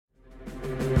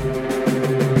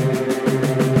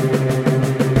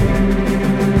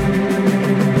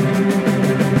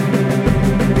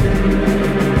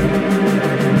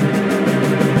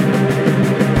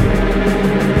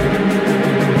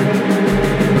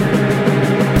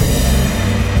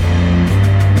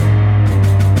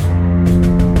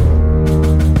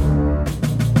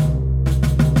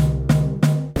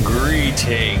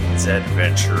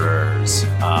adventurers.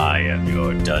 I am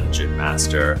your dungeon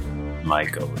master,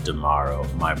 Michael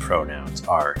Demaro. My pronouns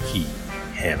are he,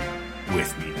 him.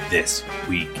 With me this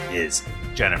week is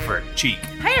Jennifer Cheek.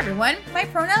 Hi everyone, my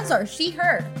pronouns are she,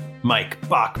 her. Mike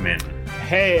Bachman.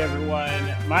 Hey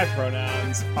everyone, my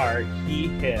pronouns are he,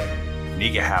 him.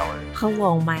 Nika Howard.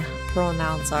 Hello, my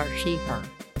pronouns are she, her.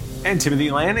 And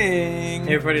Timothy Lanning.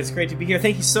 Hey everybody, it's great to be here.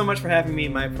 Thank you so much for having me.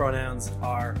 My pronouns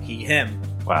are he, him.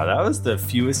 Wow, that was the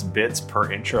fewest bits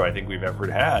per intro I think we've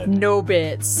ever had. No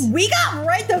bits. We got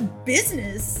right to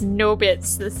business. No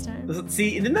bits this time.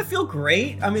 See, didn't that feel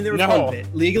great? I mean, there was No. one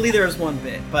bit. Legally, there was one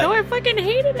bit, but No, I fucking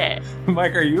hated it.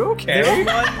 Mike, are you okay? there was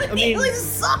one. I mean, It was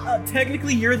sucked.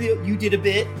 technically, you did a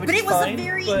bit, which But is it was fine, a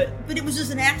very, but but it was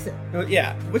just an accent.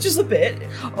 yeah, which is a bit.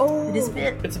 Oh, It is a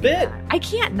bit. It's a bit. I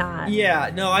can't not.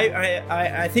 Yeah, no,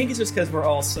 I think it's just because we're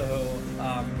all so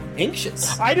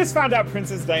anxious. I just found out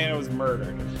Princess Diana was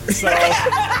murdered. So,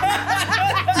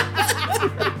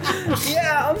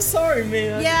 Yeah, I'm sorry,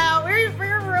 man. Yeah, we're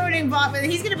ruining Bachman.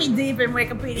 He's gonna be deep in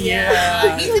Wikipedia.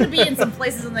 Yeah. He's gonna be in some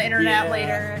places on the internet Yeah.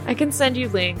 later. I can send you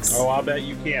links. oh, I'll bet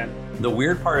you can. The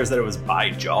weird part is that it was by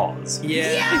Jaws.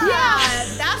 Yeah.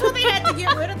 That's what they had to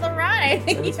get rid of the ride.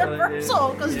 That's what it Universal,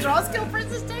 is. because Yeah. Jaws killed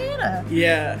Princess Diana.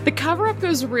 Yeah. The cover-up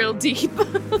goes real deep.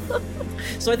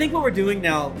 So I think what we're doing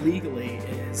now legally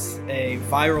is a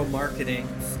viral marketing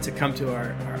to come to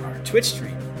our Twitch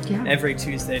stream Yeah. every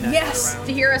Tuesday night Yes, to around,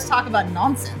 hear us talk about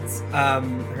nonsense.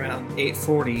 around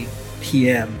 8:40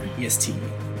 p.m. EST.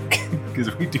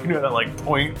 Because we do know that like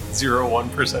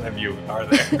 0.01% of you are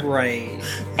there. Right.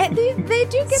 And they do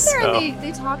get there So- and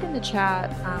they talk in the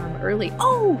chat early.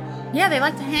 Oh, Yeah, they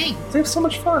like to hang. They have so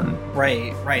much fun.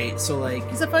 Right. So like,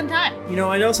 It's a fun time. you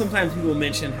know, I know sometimes people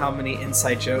mention how many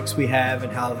inside jokes we have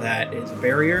and how that is a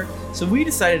barrier. So we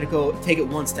decided to go take it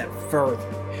one step further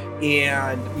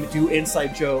and do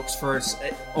inside jokes for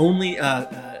only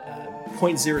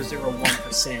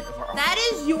 0.001% of our audience. That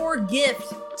is your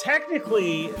gift.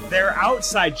 Technically, they're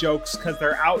outside jokes because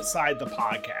they're outside the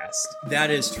podcast.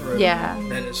 That is true. Yeah.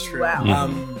 That is true. Wow.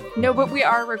 no, but we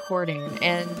are recording,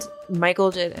 and Michael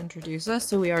did introduce us,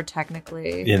 so we are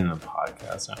technically... In the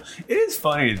podcast now. It is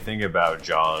funny to think about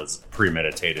Jaws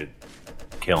premeditated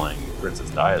killing Princess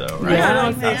Di, though, right? Yeah,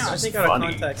 Like, that's I just think out of funny.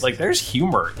 context. Like, there's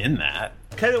humor in that.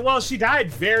 Well, she died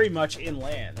very much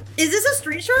inland. Is this a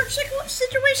street shark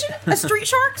situation? A street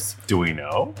sharks? Do we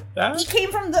know He that?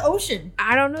 came from the ocean.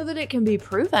 I don't know that it can be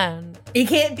proven. It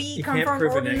can't be You come can't from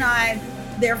prove it Orgonide,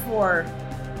 therefore.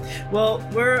 Well,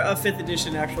 we're a 5th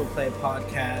edition actual play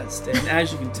podcast, and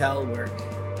as you can tell, we're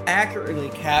accurately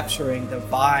capturing the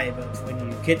vibe of when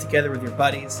you get together with your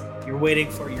buddies, you're waiting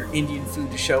for your Indian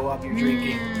food to show up, you're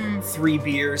drinking 3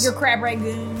 beers. Your crab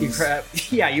rangoons.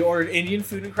 You ordered Indian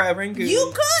food and crab rangoon.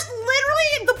 You could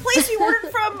literally, the place you ordered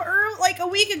from like a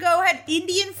week ago had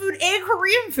Indian food and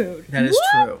Korean food. That is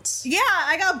true. Yeah,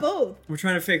 I got both. We're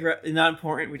trying to figure out, not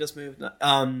important, we just moved.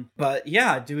 But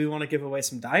yeah, do we want to give away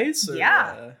some dice? Or,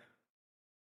 Yeah.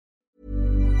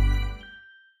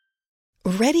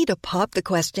 Ready to pop the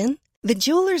question? The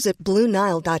jewelers at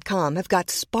BlueNile.com have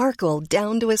got sparkle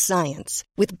down to a science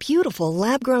with beautiful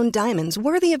lab-grown diamonds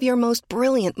worthy of your most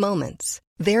brilliant moments.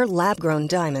 Their lab-grown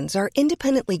diamonds are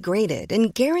independently graded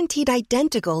and guaranteed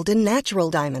identical to natural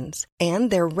diamonds,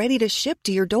 and they're ready to ship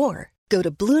to your door. Go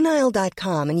to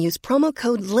BlueNile.com and use promo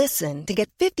code LISTEN to get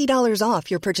 $50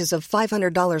 off your purchase of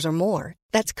 $500 or more.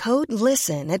 That's code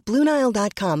LISTEN at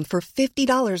BlueNile.com for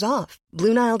 $50 off.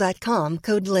 BlueNile.com,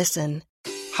 code LISTEN.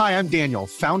 Hi, I'm Daniel,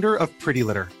 founder of Pretty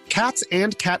Litter. Cats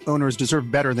and cat owners deserve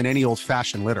better than any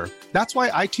old-fashioned litter. That's why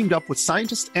I teamed up with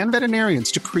scientists and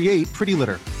veterinarians to create Pretty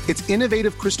Litter. Its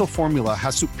innovative crystal formula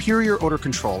has superior odor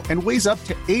control and weighs up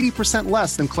to 80%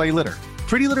 less than clay litter.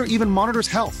 Pretty Litter even monitors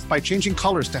health by changing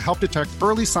colors to help detect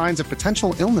early signs of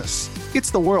potential illness.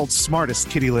 It's the world's smartest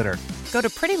kitty litter. Go to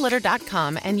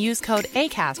prettylitter.com and use code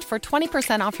ACAST for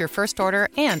 20% off your first order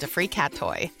and a free cat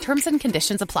toy. Terms and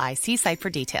conditions apply. See site for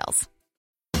details.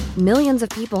 Millions of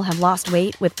people have lost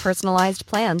weight with personalized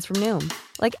plans from Noom.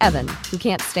 Like Evan, who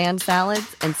can't stand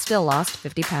salads and still lost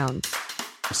 50 pounds.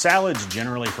 Salads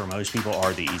generally for most people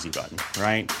are the easy button,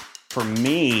 right? For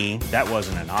me, that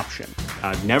wasn't an option.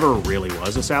 I never really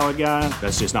was a salad guy.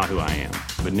 That's just not who I am.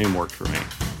 But Noom worked for me.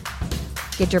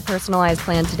 Get your personalized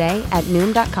plan today at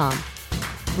Noom.com.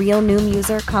 Real Noom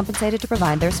user compensated to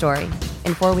provide their story.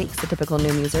 In 4 weeks, the typical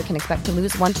Noom user can expect to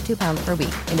lose 1 to 2 pounds per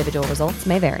week. Individual results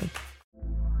may vary.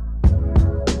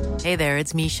 Hey there,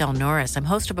 it's Michelle Norris. I'm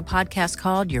host of a podcast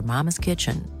called Your Mama's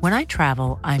Kitchen. When I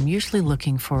travel, I'm usually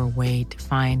looking for a way to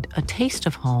find a taste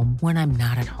of home when I'm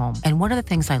not at home. And one of the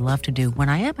things I love to do when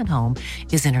I am at home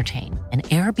is entertain. And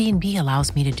Airbnb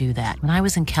allows me to do that. When I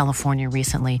was in California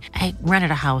recently, I rented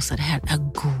a house that had a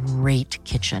great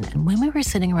kitchen. And when we were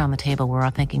sitting around the table, we were all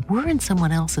thinking, we're in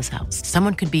someone else's house.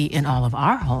 Someone could be in all of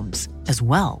our homes as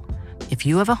well. If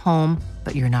you have a home,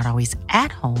 but you're not always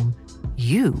at home,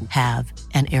 you have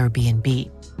an Airbnb.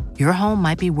 Your home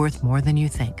might be worth more than you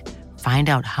think. Find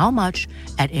out how much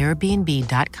at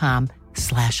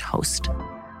airbnb.com/host.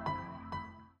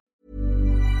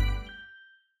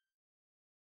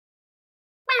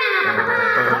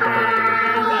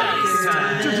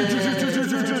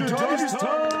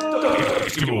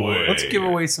 Let's give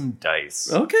away some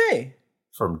dice. Okay.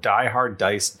 From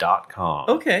dieharddice.com.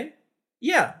 Okay.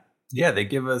 Yeah. Yeah, they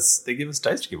give us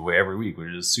dice to give away every week,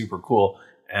 which is super cool.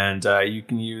 And you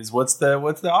can use what's the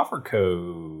offer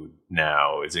code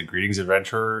now? Is it Greetings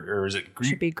Adventure or is it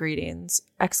Should be greetings! !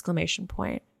 Michael,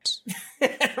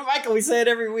 we say it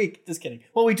every week. Just kidding.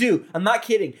 Well, we do. I'm not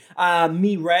kidding.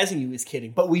 Me razzing you is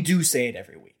kidding, but we do say it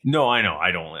every week. No, I know.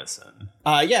 I don't listen.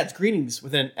 Yeah, it's greetings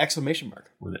with an exclamation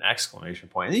mark. With an exclamation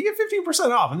point. And you get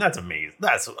 15% off, and that's amazing.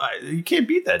 You can't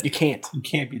beat that. You can't. You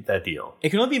can't beat that deal. It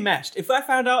can only be matched. If I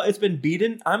found out it's been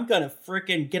beaten, I'm going to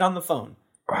freaking get on the phone.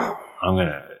 I'm going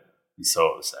to be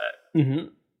so upset. Mm-hmm.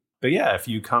 But yeah, if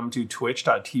you come to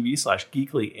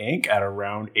twitch.tv/geeklyinc at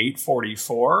around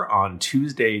 8:44 on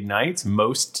Tuesday nights,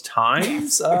 most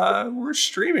times, we're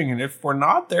streaming. And if we're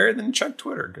not there, then check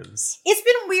Twitter. Because it's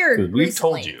been weird we've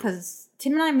told you. Because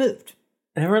Tim and I moved.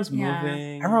 Everyone's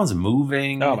moving. Everyone's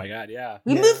moving. Oh my God, yeah.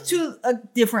 We moved to a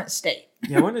different state.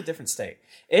 Yeah, we're in a different state.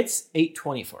 It's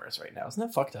 8:20 for us right now. Isn't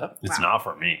that fucked up? It's not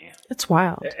for me. It's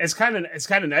wild. It's kind of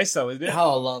nice though, isn't it?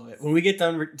 Oh, I love it. When we get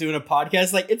done doing a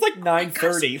podcast, it's like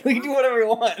 9:30. We can do whatever we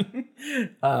want.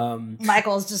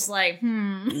 Michael's just like,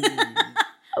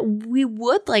 We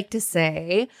would like to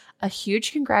say a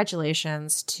huge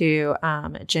congratulations to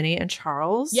Jenny and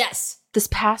Charles. Yes. This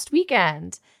past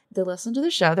weekend, they listened to the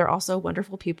show. They're also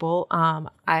wonderful people.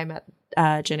 I met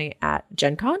Jenny at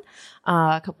Gen Con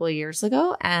a couple of years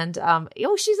ago, and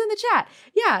she's in the chat.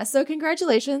 Yeah, so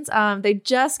congratulations. They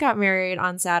just got married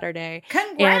on Saturday.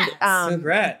 Congrats. And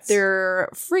Congrats. Their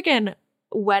freaking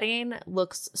wedding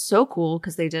looks so cool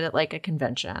because they did it like a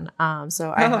convention.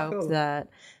 So I hope that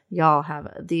y'all have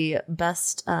the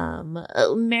best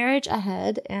marriage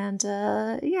ahead, and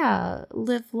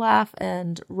live, laugh,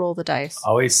 and roll the dice.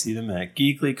 Always see them at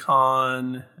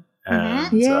GeeklyCon,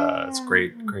 and it's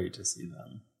great to see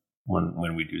them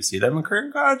when we do see them. And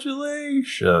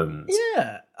congratulations!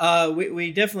 Yeah,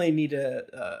 we definitely need to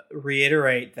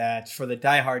reiterate that for the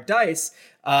Die Hard Dice,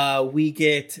 we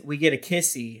get a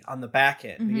kissy on the back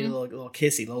end. We get a little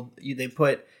kissy.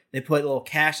 They put a little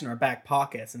cash in our back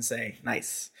pockets and say,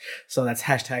 nice. So that's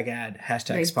hashtag ad,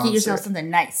 hashtag sponsor. Get yourself something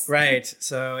nice. Right.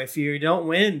 So if you don't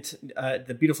win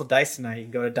the beautiful dice tonight, you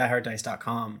can go to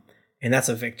dieharddice.com. And that's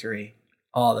a victory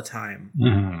all the time.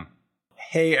 Mm-hmm.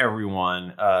 Hey,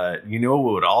 everyone. You know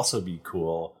what would also be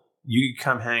cool? You could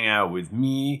come hang out with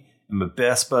me and my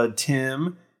best bud,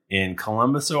 Tim, in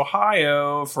Columbus,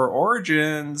 Ohio for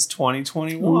Origins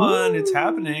 2021. Ooh. It's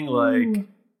happening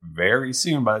very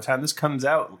soon. By the time this comes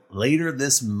out later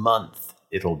this month,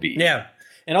 it'll be. Yeah.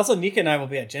 And also Nika and I will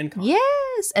be at Gen Con.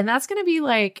 Yes. And that's going to be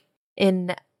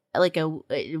in a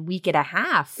week and a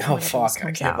half. Oh, fuck.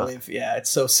 I can't believe. Yeah,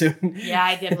 it's so soon. Yeah,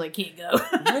 I definitely can't go.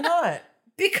 Why not?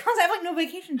 Because I have no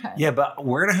vacation time. Yeah, but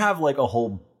we're going to have a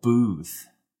whole booth.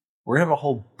 We're going to have a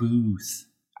whole booth.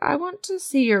 I want to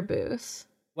see your booth.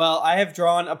 Well, I have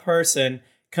drawn a person.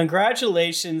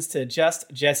 Congratulations to Just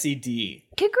Jesse D.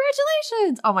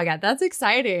 Congratulations! Oh my God, that's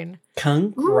exciting.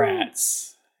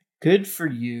 Congrats. Ooh. Good for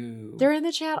you. They're in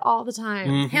the chat all the time.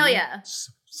 Mm-hmm. Hell yeah.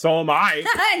 So am I.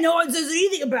 No one says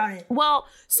anything about it. Well,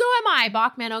 so am I,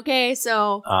 Bachman, okay?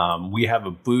 So we have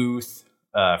a booth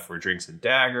for Drinks and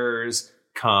Daggers.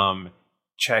 Come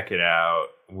check it out.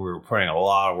 We're putting a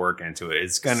lot of work into it.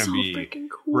 It's going to be, cool.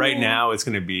 Right now, it's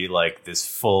going to be this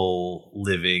full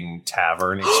living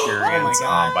tavern experience.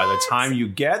 By the time you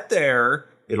get there,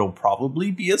 it'll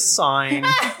probably be a sign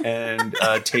and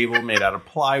a table made out of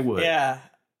plywood. Yeah.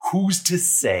 Who's to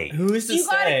say? Who's to say? You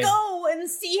gotta go and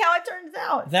see how it turns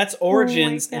out. That's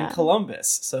Origins in Columbus,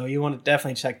 so you want to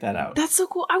definitely check that out. That's so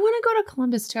cool. I want to go to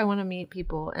Columbus too. I want to meet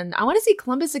people, and I want to see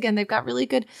Columbus again. They've got really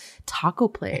good taco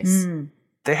place. Mm.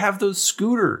 They have those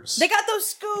scooters. They got those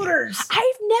scooters.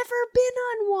 I've never been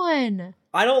on one.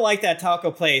 I don't like that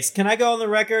taco place. Can I go on the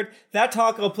record? That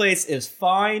taco place is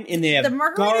fine, and they have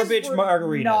garbage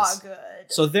margaritas. Not good.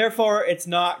 So therefore, it's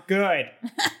not good.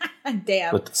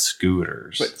 Damn. With the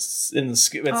scooters. But it's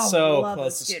Oh, so love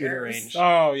close the to scooter scooters. range.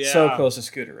 Oh, yeah. So close to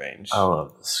scooter range. I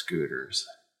love the scooters.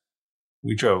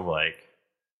 We drove like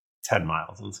 10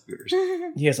 miles on scooters.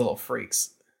 You guys are little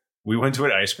freaks. We went to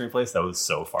an ice cream place that was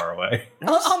so far away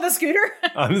On the scooter?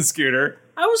 on the scooter.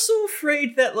 I was so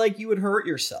afraid that like you would hurt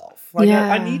yourself. Like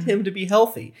Yeah. I need him to be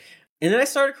healthy. And then I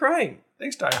started crying.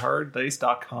 Thanks,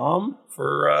 dieharddice.com,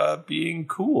 for being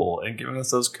cool and giving us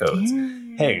those codes.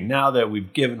 Hey, now that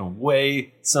we've given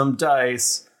away some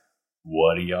dice,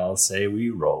 what do y'all say we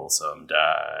roll some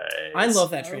dice? I love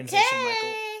that transition, Michael.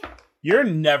 You're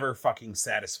never fucking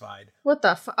satisfied. What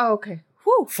the oh, okay.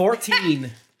 Whew. 14.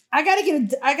 I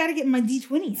gotta get my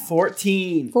D20 out.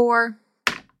 14. 4.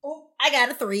 Oh, I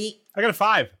got a 3. I got a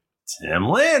 5. Tim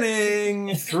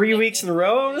Lanning. 3 weeks in a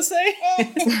row, I'm going to say.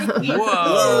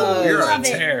 Whoa, you're Love a it.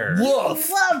 tear.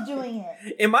 Woof. Love doing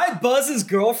it. Am I Buzz's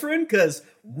girlfriend? Because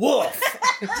woof.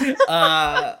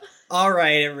 All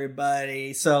right,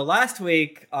 everybody. So last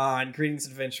week on Greetings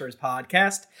Adventurers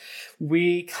podcast,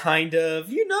 we kind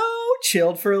of,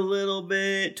 chilled for a little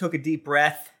bit, took a deep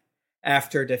breath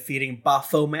after defeating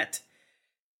Baphomet,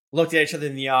 looked at each other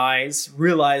in the eyes,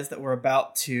 realized that we're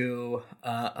about to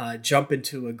jump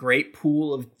into a great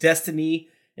pool of destiny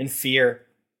and fear.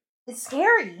 It's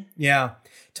scary. Yeah.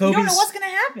 You don't know what's gonna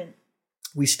happen.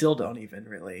 We still don't even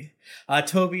really.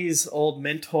 Toby's old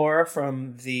mentor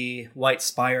from the White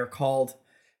Spire called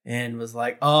and was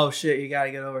like, oh shit, you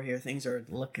gotta get over here. Things are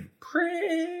looking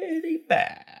pretty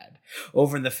bad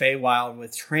over in the Feywild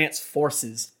with trance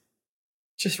forces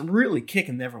just really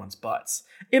kicking everyone's butts.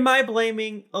 Am I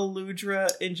blaming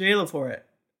Aludra and Jayla for it?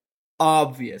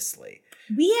 Obviously.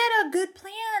 We had a good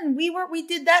plan. We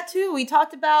did that too. We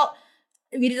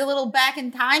did a little back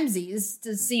in timesies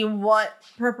to see what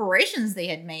preparations they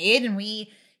had made, and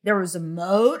there was a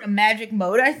magic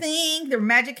moat, I think. There were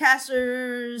magic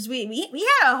casters. We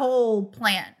had a whole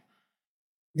plan.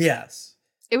 Yes.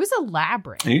 It was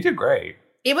elaborate. And you did great.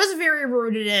 It was very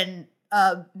rooted in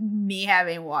me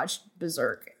having watched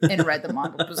Berserk and read the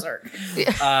manga Berserk.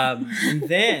 And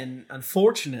then,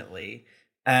 unfortunately,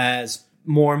 as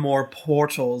more and more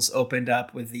portals opened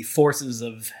up with the forces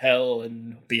of hell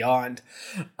and beyond,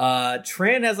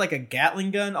 Tran has like a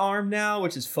Gatling gun arm now,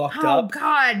 which is fucked up. Oh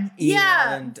God,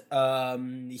 yeah.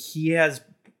 And he has.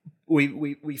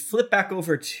 We flip back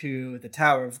over to the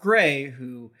Tower of Grey,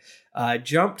 who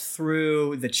jumped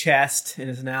through the chest and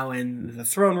is now in the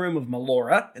throne room of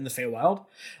Melora in the Feywild.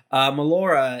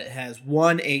 Melora has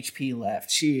 1 HP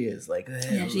left. She is like...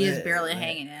 she is barely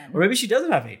hanging in. Or maybe she doesn't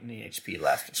have any HP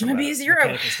left. She might be a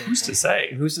 0. Who's to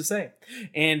say? Who's to say?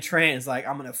 And Tran is like,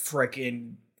 I'm going to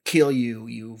frickin' kill you,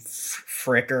 you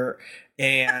fricker.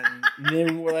 And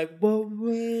then we're like, whoa,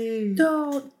 wait.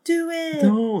 Don't do it.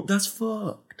 Don't. That's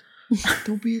fucked.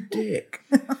 Don't be a dick.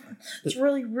 It's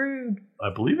really rude. I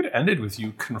believe it ended with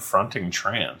you confronting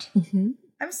Trant.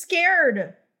 I'm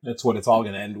scared. That's what it's all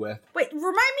going to end with. Wait,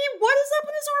 remind me, what is up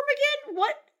in this arm again?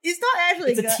 What? It's not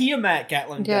actually It's a Tiamat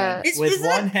Gatling gun with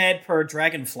one head per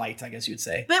dragon flight, I guess you'd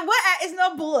say. But what? It's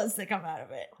no bullets that come out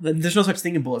of it. There's no such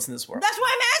thing in bullets in this world. That's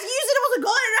why I'm asking. You said it was a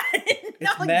gun. It's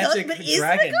not magic a gun, but is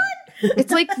dragon. it a gun?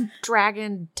 It's like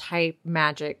dragon type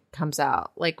magic comes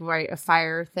out, like a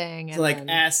fire thing, and So like then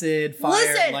acid, fire,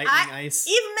 Listen, lightning, ice.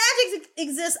 Even magic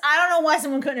exists. I don't know why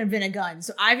someone couldn't invent a gun.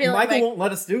 So I feel Michael like won't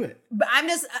let us do it. But I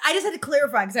just had to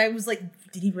clarify because I was like,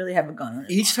 did he really have a gun on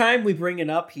his Each time we bring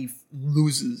it up, he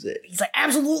loses it. He's like,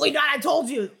 absolutely not. I told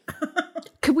you.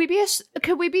 Could we be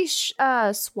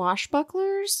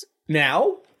swashbucklers?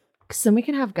 Now? Because then we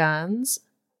can have guns.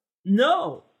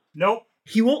 No. Nope.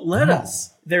 He won't let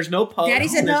us. There's no pub. Daddy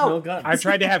said there's no. no guns. I've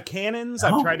tried to have cannons.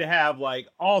 I've tried to have like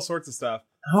all sorts of stuff.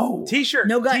 No. T-shirt.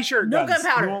 No gun. T-shirt No guns.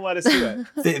 gunpowder. He won't let us do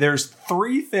it. There's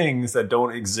 3 things that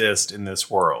don't exist in this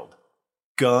world.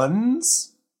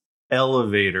 Guns,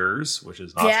 elevators, which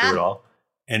is not true at all,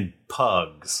 and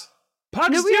pugs.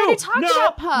 Pugs No, we already talked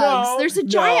about pugs. There's a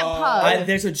giant pug.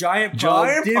 There's a giant pug.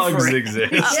 Giant pugs different.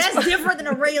 exist. That's different than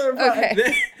a regular pug.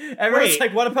 Okay. Everyone's Wait.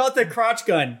 like, what about the crotch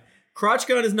gun? Crotch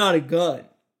gun is not a gun.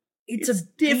 It's It's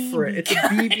different. It's a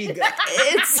BB gun.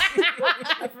 It's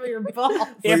for your balls.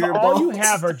 If your all you balls.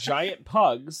 have are giant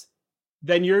pugs,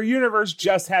 then your universe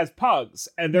just has pugs,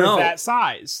 and they're No. that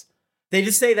size. They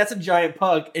just say that's a giant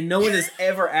pug, and no one has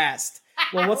ever asked.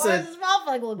 Well, what's What a does a small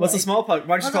pug look what's a like? small pug?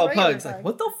 Why don't you What's call a it regular pugs? Like, pug?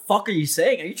 what the fuck are you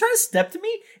saying? Are you trying to step to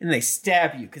me? And they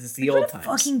stab you because it's the old times.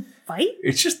 Fucking fight?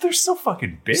 It's just they're so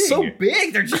fucking big. So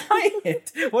big, they're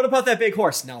giant. What about that big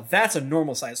horse? Now that's a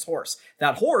normal sized horse.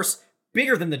 That horse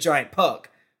bigger than the giant pug,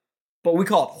 but we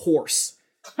call it horse.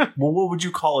 Well, what would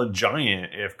you call a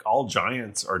giant if all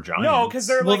giants are giants? No, because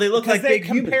they look like big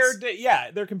humans.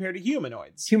 They're compared to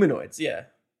humanoids. Humanoids, yeah.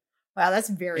 Wow, that's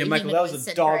very. Yeah, Michael, that was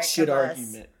a dog shit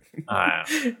argument.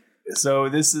 So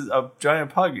this is a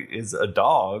giant pug is a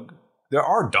dog. There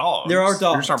are dogs. There are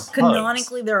dogs. There's pugs.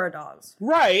 Canonically, there are dogs.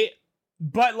 Right,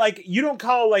 but like you don't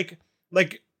call like.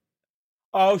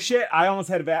 Oh shit! I almost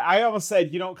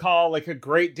said you don't call like a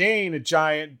Great Dane a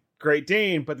giant Great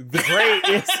Dane, but the Great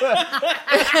is.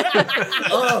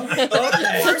 Oh, okay.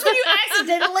 First, when you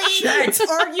accidentally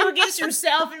argue against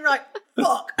yourself, and you're like,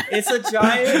 "Fuck!" It's a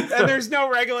giant, and there's no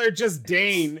regular just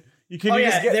Dane. You can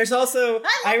There's also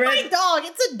I read my dog.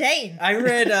 It's a Dane. I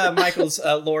read Michael's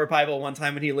lore Bible one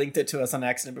time, and he linked it to us on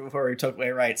accident before he took away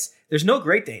rights. There's no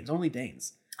Great Danes, only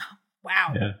Danes.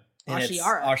 Wow. Yeah.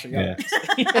 Ashiara.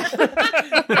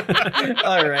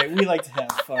 All right, we like to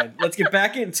have fun. Let's get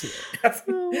back into it.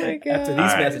 Oh my god! After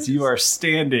these messages, you are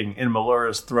standing in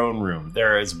Melora's throne room.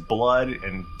 There is blood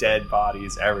and dead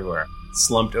bodies everywhere.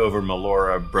 Slumped over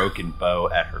Melora, broken bow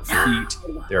at her feet.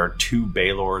 There are 2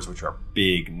 Balors, which are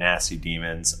big, nasty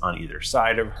demons on either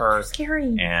side of her.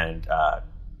 Scary. And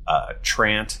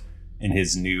Trant in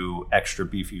his new extra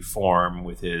beefy form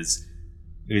with his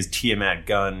Tiamat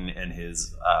gun and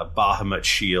his Bahamut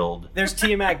shield. There's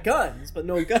Tiamat guns, but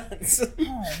no guns.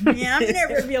 Oh man, I'm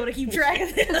never gonna be able to keep track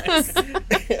of this.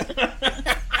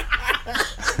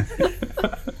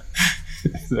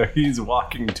 So he's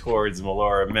walking towards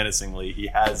Melora menacingly. He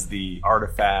has the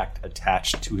artifact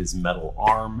attached to his metal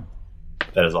arm.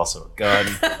 That is also a gun.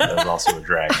 That is also a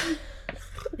dragon.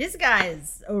 This guy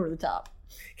is over the top.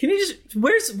 Can you just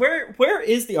where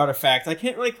is the artifact? I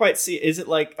can't really quite see. Is it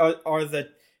like are the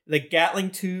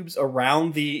Gatling tubes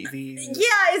around the? Yeah, is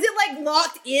it like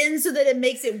locked in so that it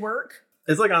makes it work?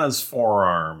 It's like on his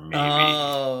forearm, maybe.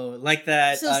 Oh, like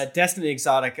that Destiny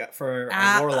exotic for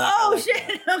Warlock. Oh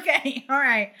shit! Okay, all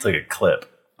right. It's like a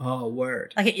clip. Oh,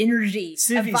 word. Like an energy,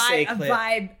 a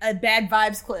bad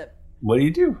vibes clip. What do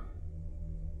you do?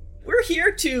 We're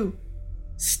here to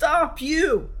stop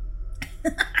you.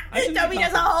 Toby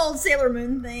does a whole Sailor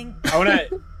Moon thing.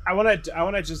 I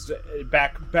wanna just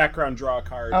background draw a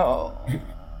card. Oh,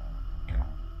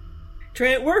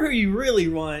 Trent, we're who you really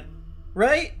want,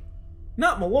 right?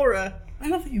 Not Melora. I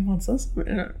don't think he wants us.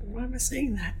 Why am I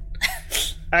saying that?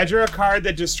 I drew a card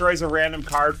that destroys a random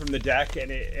card from the deck,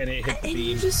 and it hit the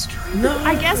beam. No,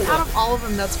 I guess out of all of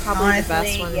them, that's probably the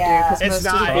best one to do. Because it's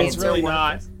not. It's really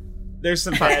not. There's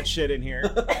some bad shit in here.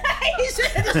 He should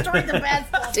have destroyed the bad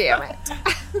stuff. Damn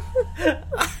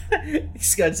it.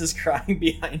 Scuds is crying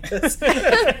behind us.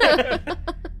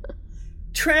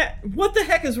 Trent, what the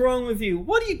heck is wrong with you?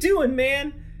 What are you doing,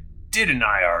 man? Didn't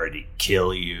I already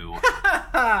kill you?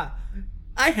 I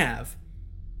have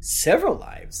several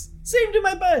lives. Same to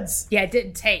my buds. Yeah, it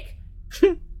didn't take.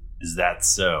 Is that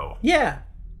so? Yeah.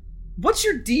 What's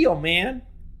your deal, man?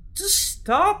 Just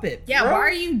stop it. Yeah, bro. why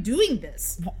are you doing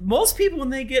this? Most people, when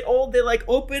they get old, they like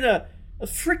open a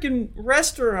freaking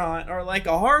restaurant or like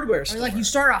a hardware store. Or like you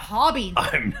start a hobby.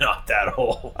 I'm not that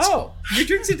old. Oh, your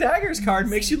Drinks and Daggers card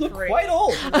makes you look quite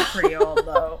old. You look pretty old,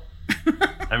 though.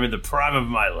 I'm in the prime of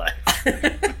my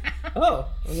life. Oh,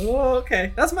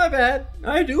 okay. That's my bad.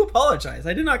 I do apologize.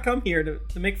 I did not come here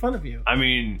to make fun of you. I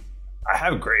mean, I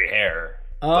have gray hair.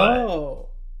 Oh.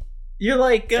 You're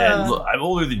like... and look, I'm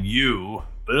older than you,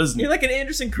 but you're like an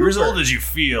Anderson Cooper. You're as old as you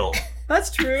feel. That's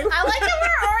true. I like that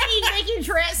we're already making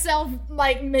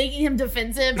Trent making him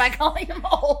defensive by calling him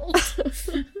old.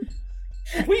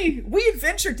 We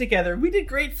adventured together. We did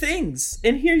great things.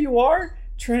 And here you are,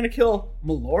 trying to kill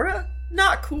Melora?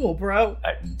 Not cool, bro.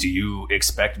 Do you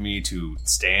expect me to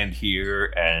stand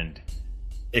here and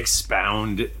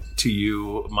expound to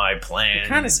you my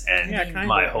plans and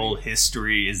my whole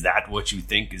history? Is that what you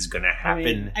think is going to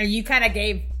happen? I mean, you kind of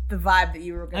gave the vibe that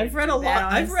you were going to. I've read a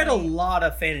lot. I've read a lot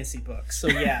of fantasy books, so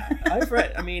yeah, I've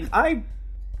read. I mean, I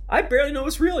barely know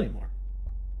what's real anymore.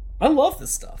 I love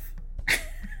this stuff.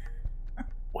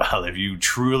 Well, if you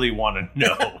truly want to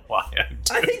know why I'm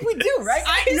doing I think we do, right?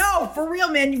 I know, for real,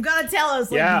 man. You've got to tell us,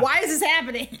 why is this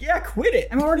happening? Yeah, quit it.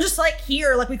 I mean, we're just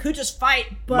here, we could just fight,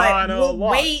 but we'll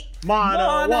wait.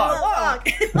 Monologue.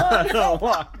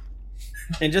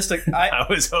 And just I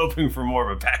was hoping for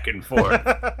more of a back and forth,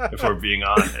 if we're being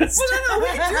honest. Well, no, we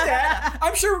can do that.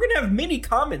 I'm sure we're going to have many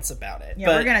comments about it. Yeah,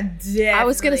 we're going to definitely. I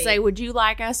was going to say, would you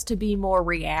like us to be more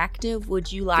reactive?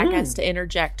 Would you like us to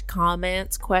interject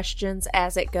comments, questions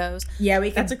as it goes? Yeah,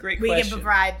 we can. That's a great question. We can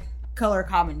provide color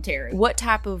commentary. What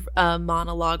type of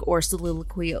monologue or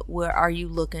soliloquy are you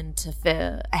looking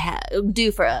to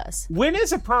do for us? When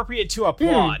is appropriate to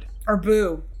applaud? Or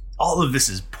boo? all of this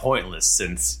is pointless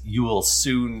since you will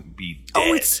soon be dead.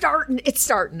 Oh, it's starting.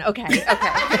 Okay. Okay.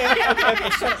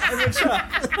 Shut up. Everyone shut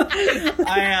up.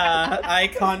 I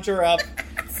conjure up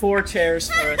 4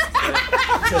 chairs for us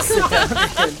to sit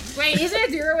down in. Wait,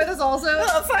 isn't Adira with us also?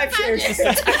 5 chairs to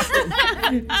sit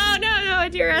down. Oh, no,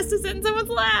 Adira has to sit in someone's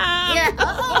lap.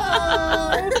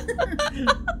 Yeah.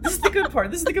 This is the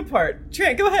good part.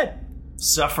 Trent, go ahead.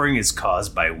 Suffering is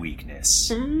caused by weakness.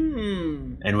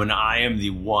 And when I am the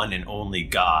one and only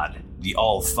God, the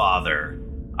All-Father,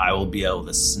 I will be able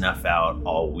to snuff out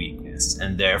all weakness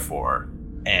and therefore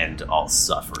end all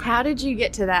suffering. How did you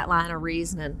get to that line of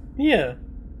reasoning? Yeah.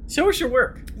 Show us your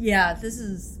work. Yeah, this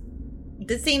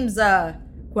seems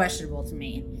questionable to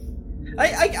me.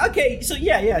 Okay, so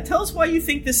yeah. Tell us why you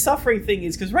think this suffering thing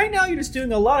is, because right now you're just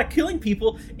doing a lot of killing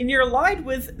people, and you're allied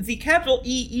with the capital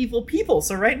E evil people.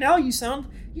 So right now you sound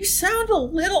a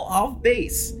little off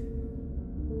base.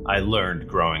 I learned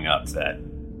growing up that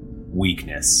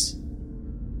weakness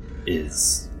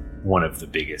is one of the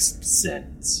biggest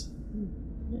sins.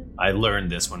 I learned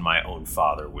this when my own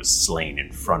father was slain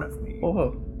in front of me,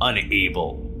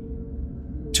 unable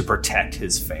to protect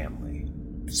his family.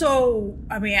 So,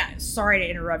 I mean, sorry to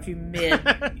interrupt you mid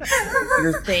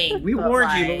your thing. We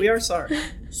warned you, but we are sorry.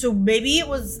 So maybe it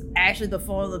was actually the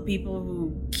fault of the people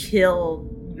who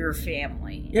killed your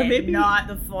family. Yeah, maybe not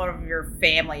the fault of your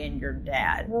family and your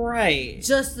dad. Right.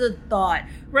 Just the thought.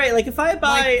 Right, like if I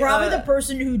buy... probably the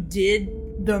person who did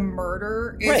the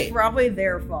murder is probably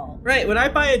their fault. Right, when I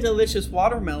buy a delicious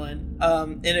watermelon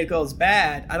and it goes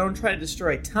bad, I don't try to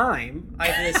destroy time.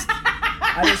 I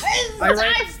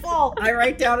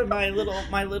write down in my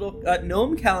little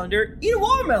gnome calendar, eat a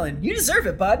watermelon. You deserve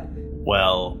it, bud.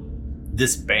 Well,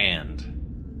 this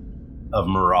band of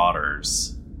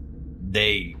marauders,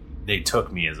 they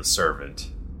took me as a servant.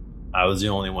 I was the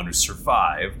only one who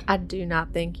survived. I do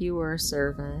not think you were a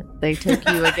servant. They took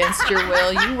you against your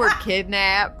will. You were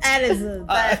kidnapped. That is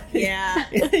yeah.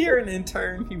 You're an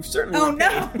intern. You certainly Oh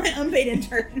no, unpaid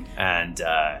intern. And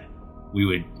we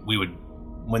would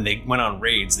when they went on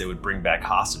raids, they would bring back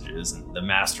hostages, and the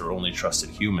master only trusted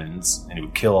humans, and he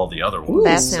would kill all the other ones.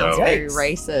 That sounds very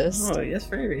racist. Oh, yes,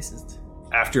 very racist.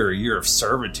 After a year of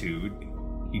servitude,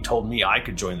 he told me I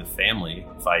could join the family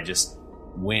if I just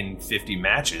win 50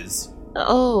 matches.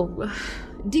 Oh,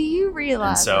 do you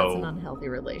realize that's an unhealthy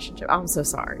relationship? I'm so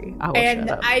sorry.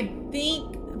 I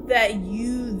think that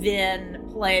you then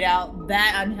played out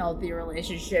that unhealthy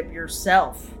relationship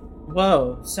yourself.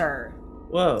 Whoa. Sir.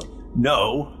 Whoa.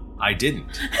 No, I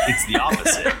didn't. It's the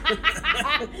opposite.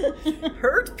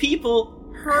 Hurt people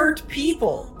hurt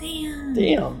people.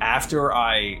 Damn. After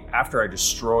I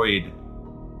destroyed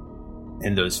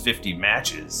in those 50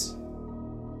 matches,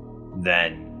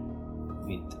 then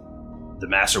the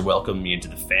master welcomed me into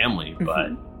the family, but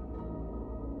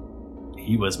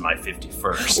he was my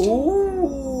 51st.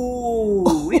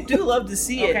 Ooh, we do love to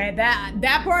see it. Okay,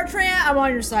 that part, Trent, I'm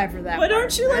on your side for that. But part.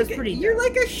 aren't you you're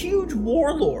like a huge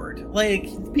warlord?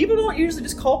 Like, people don't usually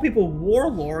just call people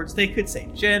warlords. They could say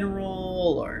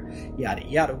general or yada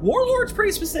yada. Warlord's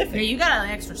pretty specific. Yeah, you got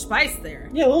an extra spice there.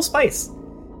 Yeah, a little spice.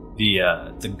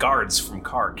 The guards from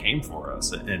Kar came for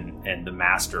us, and the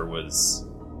master was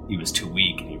too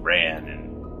weak and he ran,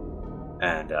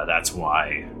 and that's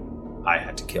why I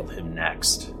had to kill him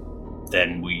next.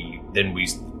 Then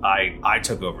I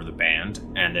took over the band,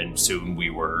 and then soon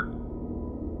we were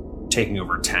taking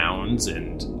over towns,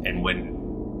 and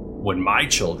when my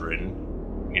children,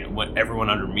 when everyone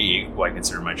under me, who I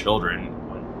consider my children,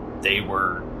 when they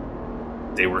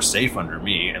were safe under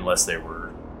me unless they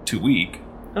were too weak.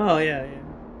 Oh yeah.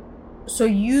 So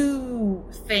you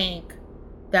think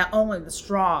that only the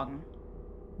strong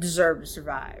deserve to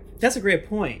survive? That's a great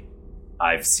point.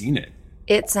 I've seen it.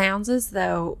 It sounds as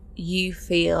though you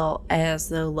feel as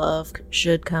though love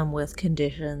should come with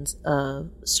conditions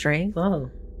of strength.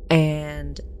 Oh.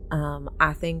 And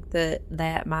I think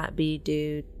that might be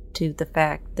due to the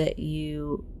fact that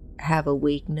you have a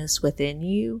weakness within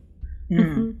you.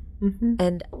 Mm-hmm. Mm-hmm.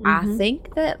 And I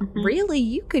think that really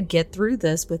you could get through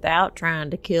this without trying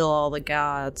to kill all the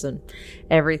gods and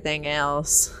everything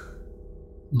else.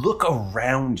 Look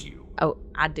around you. Oh,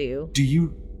 I do. Do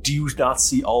you not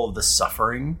see all of the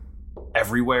suffering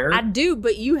everywhere? I do,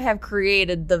 but you have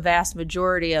created the vast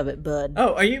majority of it, bud.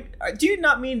 Oh, do you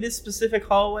not mean this specific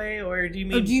hallway, or do you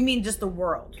mean... Or do you mean just the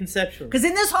world? Conceptually. Because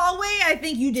in this hallway, I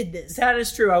think you did this. That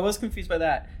is true. I was confused by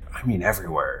that. I mean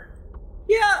everywhere.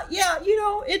 Yeah,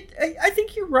 I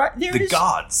think you're right. The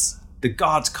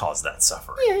gods caused that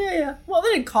suffering. Yeah. Well, they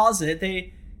didn't cause it.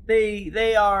 They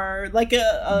They are like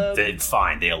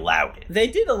fine. They allowed it. They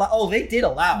did allow. Oh, they did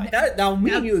allow it. Now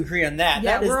me and you agree on that.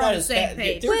 Yeah, we're on the same same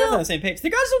page. They're definitely on the same page. The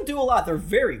guys don't do a lot. They're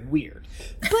very weird.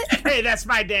 But hey, that's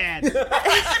my dad.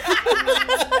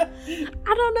 I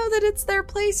don't know that it's their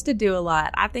place to do a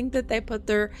lot. I think that they put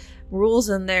their rules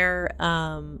and their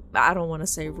I don't want to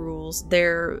say rules,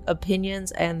 their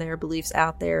opinions and their beliefs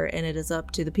out there, and it is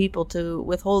up to the people to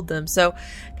withhold them. So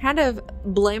kind of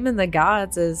blaming the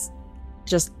gods is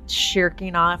just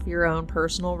shirking off your own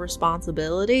personal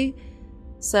responsibility.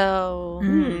 So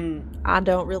I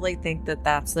don't really think that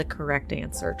that's the correct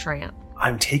answer, Trant.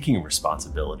 I'm taking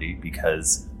responsibility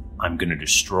because I'm going to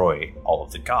destroy all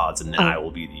of the gods, and then I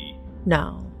will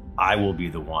be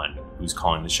the one who's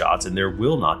calling the shots, and there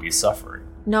will not be suffering.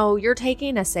 No, you're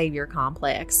taking a savior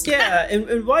complex. Yeah,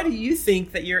 and why do you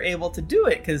think that you're able to do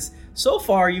it? Because so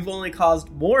far you've only caused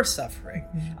more suffering.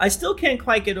 I still can't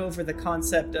quite get over the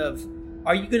concept of,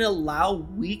 are you going to allow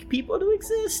weak people to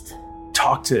exist?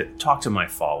 Talk to my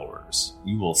followers.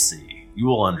 You will see. You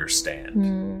will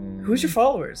understand. Who's your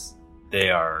followers?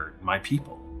 They are my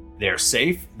people. They are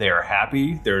safe. They are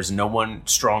happy. There's no one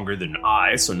stronger than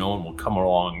I, so no one will come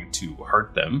along to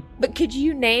hurt them. But could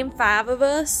you name 5 of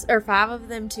us, or 5 of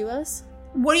them to us?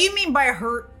 What do you mean by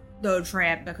hurt, though,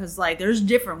 Tramp? Because, like, there's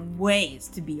different ways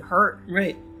to be hurt.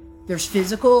 Right. There's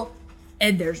physical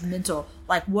and there's mental.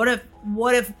 Like, what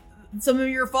if some of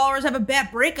your followers have a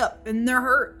bad breakup and they're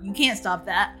hurt? You can't stop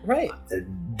that. Right.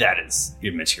 That is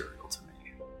immaterial to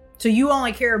me. So you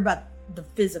only care about the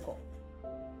physical.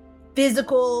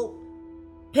 Physical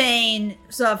pain,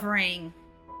 suffering.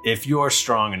 If you're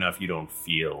strong enough, you don't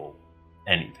feel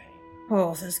any pain.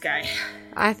 Oh, this guy.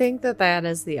 I think that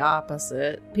is the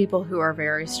opposite. People who are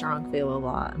very strong feel a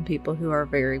lot, and people who are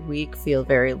very weak feel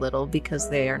very little because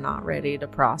they are not ready to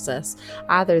process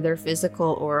either their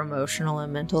physical or emotional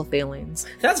and mental feelings.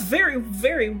 That's very,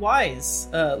 very wise,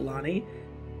 Lonnie.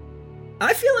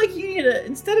 I feel like you need to,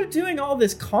 instead of doing all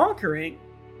this conquering,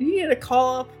 you need to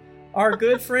call up our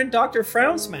good friend Dr.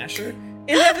 Frown Smasher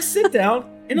and have a sit down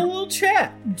in a little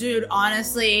chat. Dude,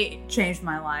 honestly, it changed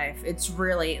my life. It's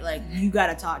really, like, you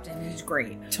gotta talk to him. He's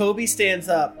great. Toby stands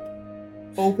up,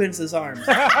 opens his arms.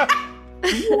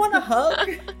 Do you want a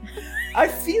hug? I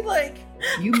feel like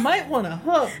you might want a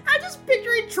hug. I just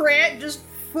pictured Trent just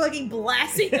fucking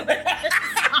blasting him.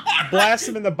 Blast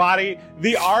him in the body.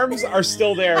 The arms are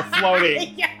still there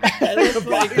floating. Yeah. The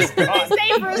body's gone.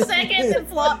 Stay for a second and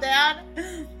flop down.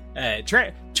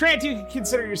 Trant, you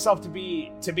consider yourself to be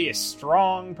a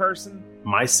strong person?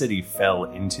 My city fell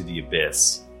into the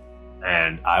abyss,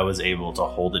 and I was able to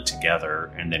hold it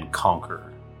together and then conquer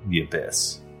the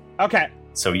abyss. Okay.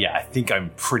 So yeah, I think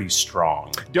I'm pretty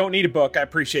strong. Don't need a book. I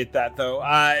appreciate that, though.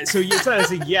 So you said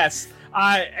as a yes.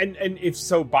 And if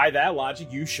so, by that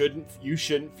logic, you shouldn't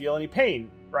feel any pain,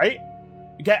 right?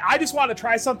 Okay. I just want to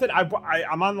try something.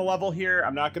 I'm on the level here.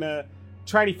 I'm not gonna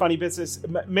try any funny business.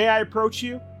 May I approach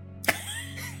you?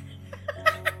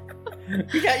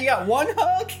 You got one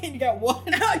hug and you got one.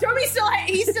 Toby's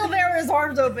he's still there with his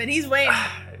arms open. He's waiting.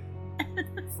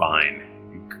 Fine.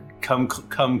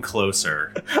 Come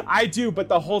closer. I do, but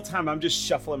the whole time I'm just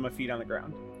shuffling my feet on the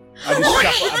ground. I'm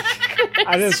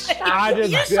just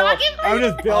building.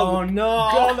 Oh no!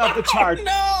 Building up the chart.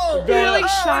 No! You're like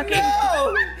shocking.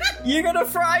 No! You're gonna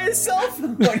fry yourself.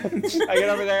 I get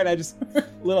over there and I just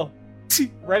little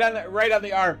right on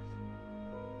the arm.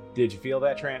 Did you feel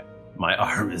that, Trant? My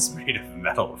arm is made of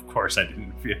metal. Of course, I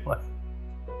didn't feel it. All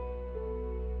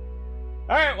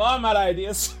right. Well, I'm out of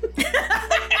ideas. No,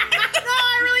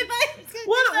 I really thought.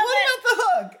 What about the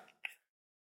hug?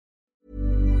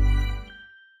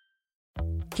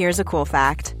 Here's a cool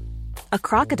fact: a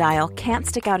crocodile can't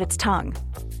stick out its tongue.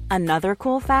 Another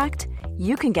cool fact: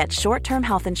 you can get short-term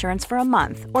health insurance for a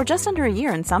month or just under a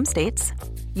year in some states.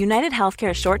 United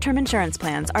Healthcare short-term insurance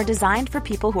plans are designed for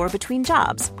people who are between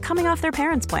jobs, coming off their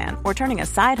parents' plan, or turning a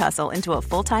side hustle into a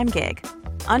full-time gig.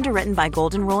 Underwritten by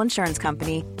Golden Rule Insurance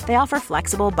Company, they offer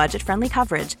flexible, budget-friendly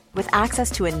coverage with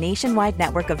access to a nationwide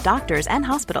network of doctors and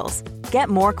hospitals. Get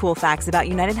more cool facts about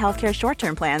United Healthcare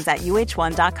short-term plans at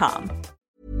uh1.com.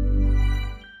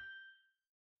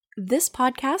 This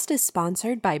podcast is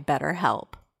sponsored by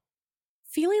BetterHelp.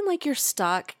 Feeling like you're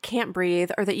stuck, can't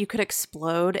breathe, or that you could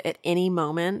explode at any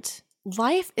moment?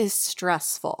 Life is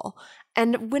stressful,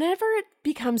 and whenever it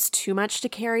becomes too much to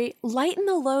carry, lighten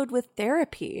the load with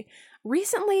therapy.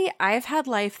 Recently, I've had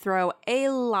life throw a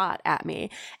lot at me,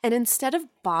 and instead of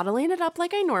bottling it up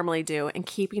like I normally do and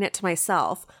keeping it to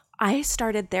myself, I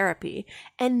started therapy,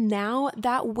 and now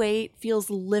that weight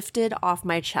feels lifted off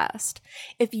my chest.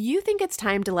 If you think it's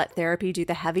time to let therapy do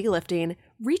the heavy lifting,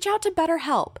 reach out to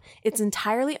BetterHelp. It's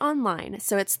entirely online,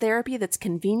 so it's therapy that's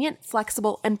convenient,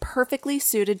 flexible, and perfectly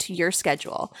suited to your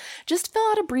schedule. Just fill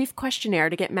out a brief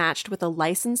questionnaire to get matched with a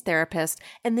licensed therapist,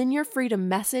 and then you're free to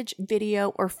message,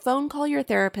 video, or phone call your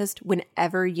therapist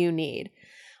whenever you need.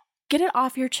 Get it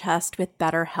off your chest with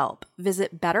BetterHelp.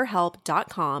 Visit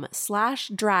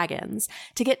betterhelp.com/dragons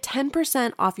to get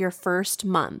 10% off your first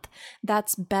month.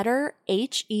 That's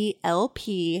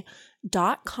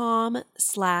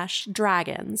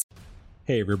betterhelp.com/dragons.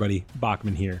 Hey everybody,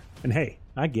 Bachman here. And hey,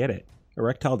 I get it.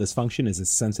 Erectile dysfunction is a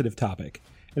sensitive topic,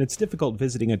 and it's difficult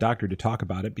visiting a doctor to talk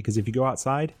about it because if you go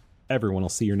outside, everyone will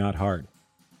see you're not hard.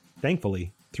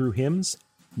 Thankfully, through HIMS,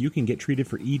 you can get treated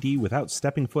for ED without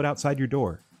stepping foot outside your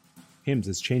door. HIMS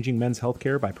is changing men's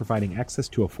healthcare by providing access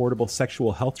to affordable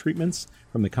sexual health treatments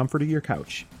from the comfort of your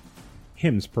couch.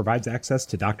 HIMS provides access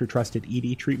to doctor-trusted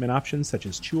ED treatment options such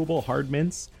as chewable hard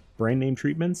mints, brand-name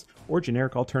treatments, or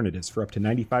generic alternatives for up to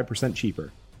 95%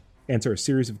 cheaper. Answer a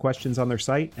series of questions on their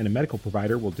site, and a medical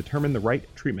provider will determine the right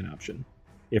treatment option.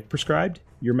 If prescribed,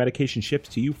 your medication ships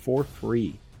to you for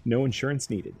free, no insurance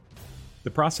needed.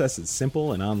 The process is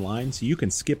simple and online, so you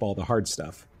can skip all the hard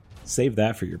stuff. Save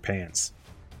that for your pants.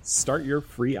 Start your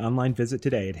free online visit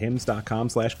today at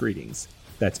hims.com/greetings.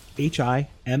 That's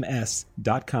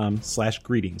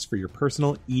HIMS.com/greetings for your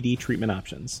personal ED treatment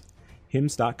options.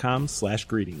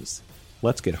 hims.com/greetings.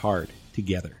 Let's get hard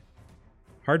together.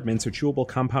 Hard mints are chewable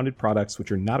compounded products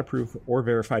which are not approved or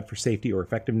verified for safety or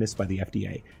effectiveness by the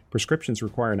FDA. Prescriptions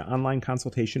require an online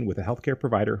consultation with a healthcare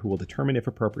provider who will determine if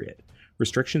appropriate.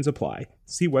 Restrictions apply.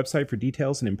 See website for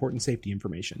details and important safety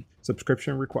information.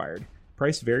 Subscription required.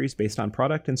 Price varies based on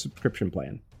product and subscription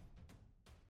plan.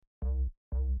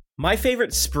 My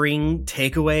favorite spring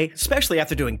takeaway, especially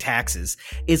after doing taxes,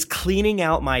 is cleaning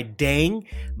out my dang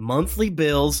monthly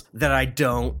bills that I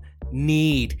don't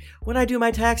need. When I do my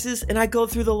taxes and I go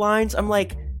through the lines, I'm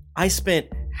like, I spent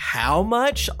how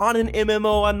much on an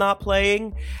MMO I'm not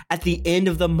playing? At the end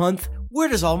of the month, where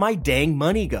does all my dang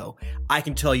money go? I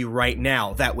can tell you right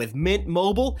now that with Mint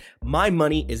Mobile, my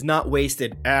money is not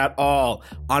wasted at all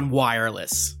on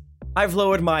wireless. I've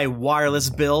lowered my wireless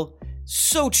bill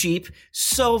so cheap,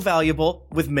 so valuable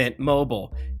with Mint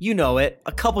Mobile. You know it.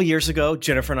 A couple years ago,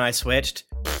 Jennifer and I switched.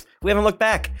 We haven't looked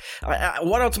back.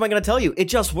 What else am I going to tell you? It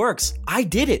just works. I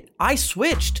did it. I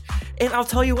switched. And I'll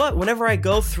tell you what, whenever I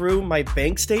go through my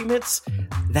bank statements,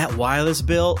 that wireless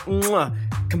bill,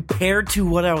 compared to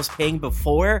what I was paying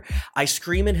before, I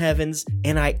scream in heavens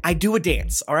and I do a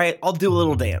dance, all right? I'll do a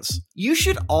little dance. You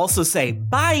should also say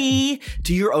bye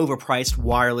to your overpriced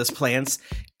wireless plans.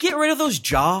 Get rid of those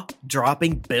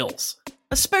jaw-dropping bills,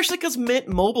 especially because Mint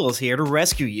Mobile is here to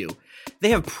rescue you.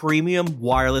 They have premium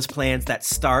wireless plans that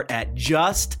start at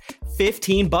just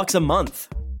 $15 a month.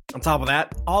 On top of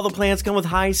that, all the plans come with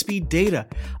high-speed data,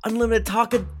 unlimited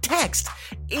talk and text,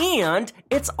 and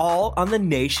it's all on the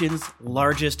nation's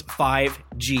largest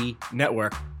 5G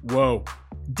network. Whoa.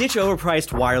 Ditch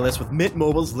overpriced wireless with Mint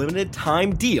Mobile's limited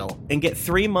time deal and get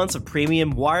 3 months of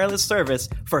premium wireless service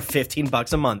for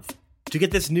 $15 a month. To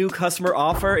get this new customer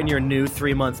offer and your new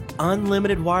 3-month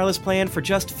unlimited wireless plan for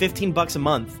just $15 a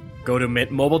month, go to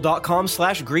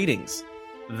mintmobile.com/greetings.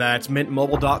 That's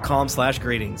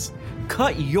mintmobile.com/greetings.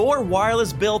 Cut your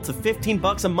wireless bill to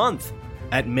 $15 a month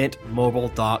at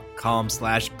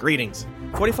mintmobile.com/greetings.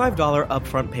 $45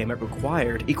 upfront payment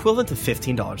required, equivalent to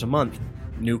 $15 a month.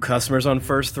 New customers on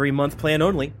first 3-month plan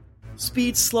only.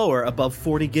 Speed slower above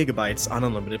 40 gigabytes on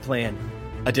unlimited plan.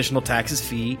 Additional taxes,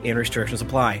 fee, and restrictions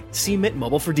apply. See Mint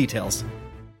Mobile for details.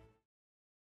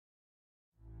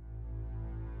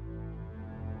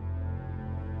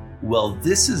 Well,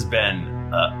 this has been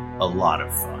a lot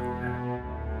of fun.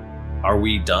 Are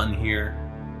we done here?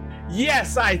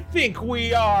 Yes, I think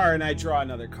we are. And I draw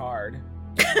another card.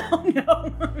 Oh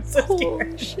no, I'm so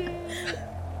scared. Shit.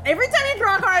 Every time you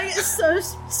draw a card, I get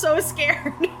so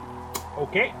scared.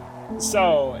 Okay.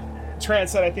 So, Trant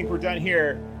said, I think we're done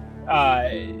here.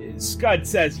 Scud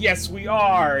says, yes, we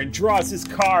are, and draws his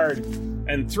card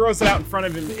and throws it out in front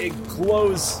of him. It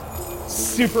glows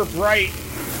super bright,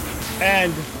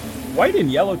 and white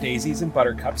and yellow daisies and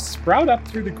buttercups sprout up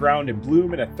through the ground and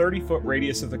bloom in a 30-foot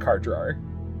radius of the card drawer.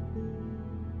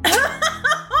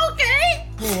 Okay.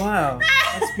 Oh, wow.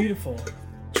 That's beautiful.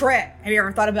 Trent, have you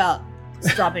ever thought about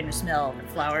stopping to smell the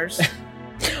flowers?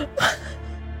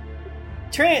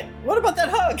 Trent, what about that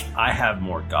hug? I have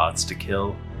more gods to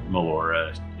kill.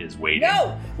 Melora is waiting.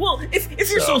 No! Well, if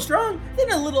you're so strong,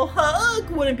 then a little hug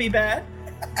wouldn't be bad.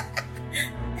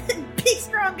 Be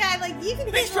strong guy like you can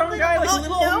Big strong guy like a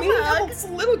little old me. I'm just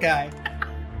a little guy.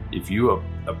 If you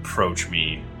approach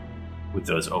me with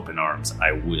those open arms,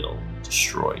 I will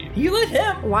destroy you. You let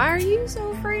him. Why are you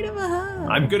so afraid of a hug?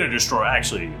 I'm gonna destroy.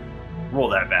 Actually, roll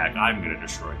that back. I'm gonna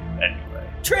destroy you anyway.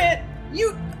 Trent,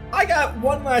 I got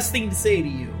one last thing to say to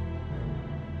you.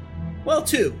 Well,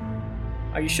 two.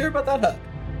 Are you sure about that hug?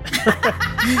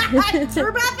 Sure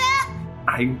about that?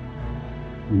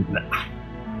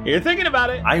 You're thinking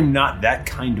about it. I'm not that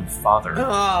kind of father.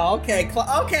 Oh, okay.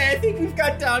 Okay, I think we've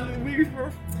got down. Let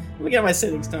me get my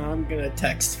settings down. I'm gonna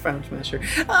text Found Smasher.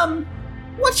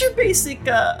 What's your basic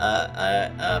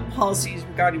policies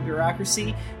regarding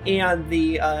bureaucracy and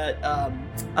the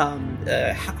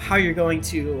how you're going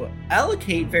to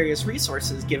allocate various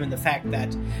resources, given the fact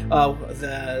that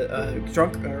the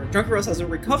Drunkeros hasn't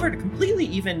recovered completely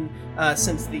even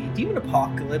since the demon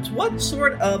apocalypse? What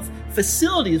sort of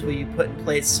facilities will you put in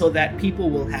place so that people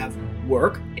will have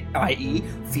work, i.e.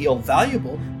 feel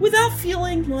valuable, without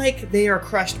feeling like they are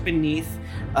crushed beneath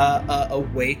a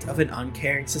weight of an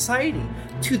uncaring society?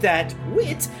 To that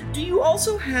wit, do you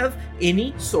also have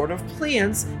any sort of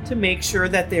plans to make sure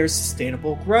that there's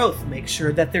sustainable growth, make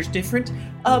sure that there's different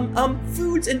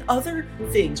foods and other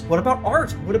things? What about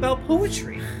art? What about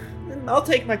poetry? I'll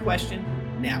take my question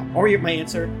now, or my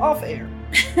answer off air.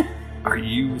 Are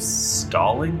you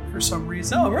stalling for some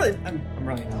reason? No, I'm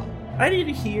really not. I need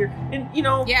to hear, and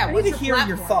I need to hear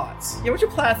your thoughts. Yeah, what's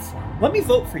your platform? Let me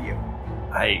vote for you.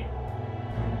 I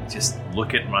just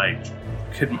look at my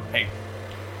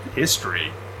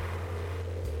history.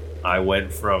 I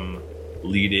went from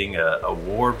leading a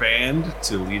war band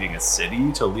to leading a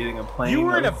city to leading a plane. You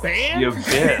were in a band? The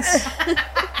Abyss.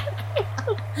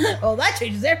 Oh, that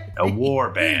changes everything. A war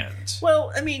band.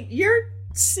 Well, I mean, your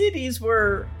cities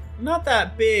were not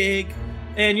that big,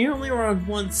 and you only were on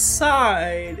one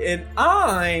side, and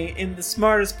I am the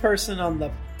smartest person on the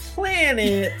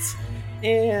planet,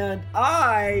 and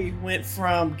I went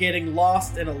from getting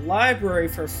lost in a library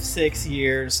for 6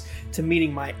 years to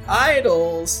meeting my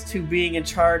idols to being in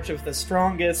charge of the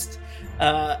strongest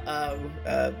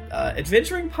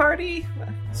adventuring party.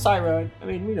 Cyrod. I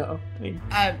mean, we know.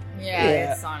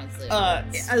 It's honestly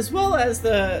as well as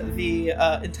the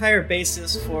entire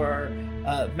basis for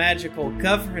magical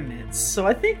governance. So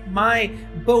I think my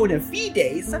bona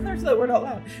fides, I've never said that word out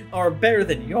loud, are better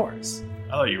than yours.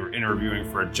 Oh, you were interviewing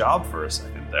for a job for a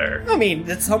second there. I mean,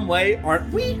 in some way,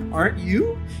 aren't we? Aren't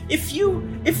you? If you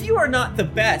are not the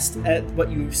best at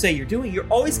what you say you're doing, you're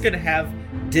always going to have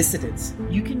dissidents.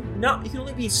 You can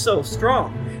only be so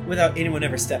strong without anyone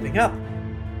ever stepping up.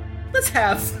 Let's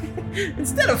have,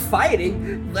 instead of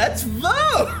fighting, let's vote.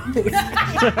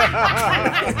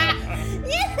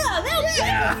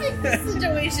 That would fix the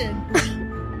situation.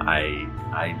 I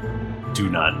do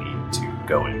not need to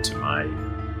go into my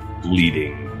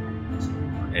leading.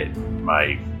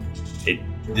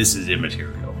 This is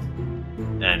immaterial,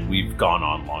 and we've gone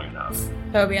on long enough.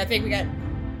 Toby, I think we got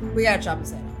to chop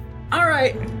his head off. All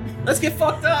right, let's get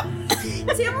fucked up. Tim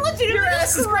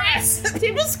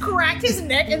Tim just cracked his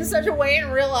neck in such a way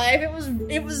in real life.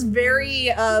 It was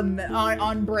very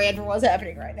on brand for what's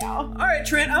happening right now. All right,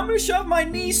 Trent, I'm gonna shove my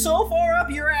knee so far up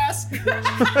your ass.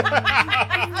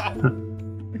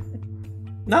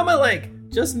 Not my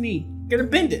leg, just knee. Gonna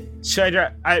bend it. Should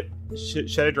I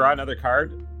draw another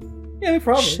card? Yeah,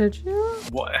 probably. Should you?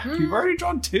 What? You've already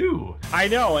drawn 2. I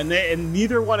know, and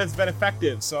neither one has been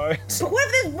effective. So what if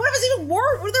it's even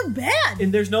worse? What if they're bad?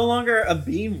 And there's no longer a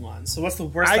beam one. So what's the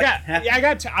worst?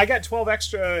 I got 12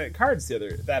 extra cards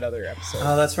that other episode.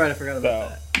 Oh, that's right. I forgot about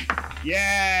that.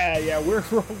 Yeah,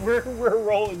 we're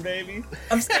rolling, baby.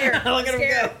 I'm scared. Look at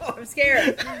him go. I'm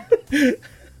scared.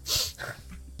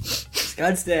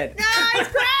 Scott's dead. No, he's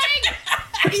crying.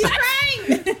 He's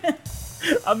crying.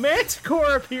 A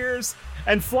manticore appears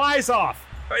and flies off.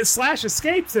 /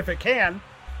 escapes if it can.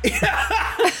 There's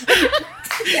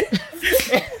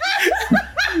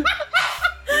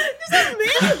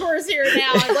manticores here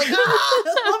now. I'm like,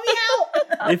 let me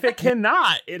out. If it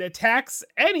cannot, it attacks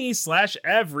any /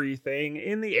 everything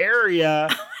in the area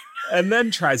and then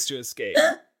tries to escape.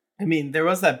 I mean, there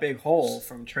was that big hole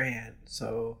from Tran,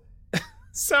 so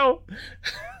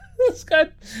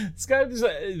Scott,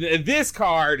 this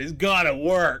card is gonna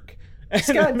work.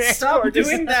 Scott, stop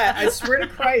doing that! I swear to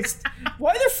Christ!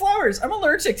 Why are there flowers? I'm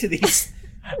allergic to these.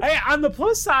 Hey, on the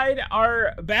plus side,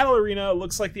 our battle arena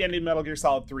looks like the end of Metal Gear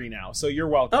Solid 3 now, so you're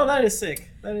welcome. Oh, that is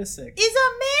sick. That is sick. Is a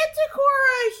manticore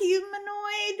a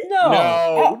humanoid?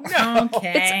 No.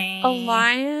 Okay. It's a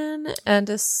lion and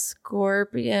a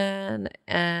scorpion,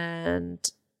 and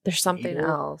there's something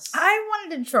else. I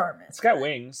wanted to charm it. It's got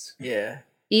wings. Yeah.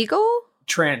 Eagle?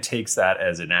 Trant takes that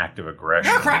as an act of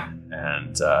aggression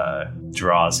and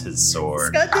draws his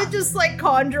sword. Scud did just like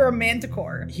conjure a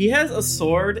manticore. He has a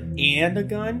sword and a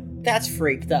gun? That's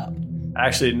freaked up.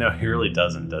 Actually, no, he really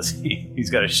doesn't, does he? He's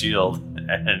got a shield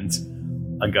and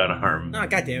a gun arm. Oh,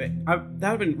 God damn it. That would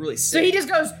have been really sick. So he just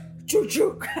goes, choo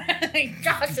choo, and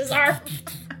cocks his arm.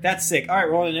 That's sick. All right,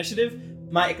 roll initiative.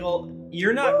 Michael,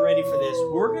 you're not ready for this.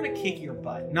 We're going to kick your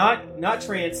butt. Not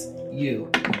Trance,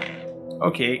 you.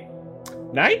 Okay.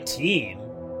 19.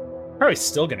 Probably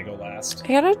still gonna go last. I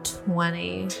got a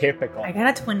 20. Typical. I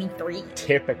got a 23.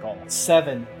 Typical.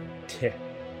 7.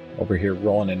 Over here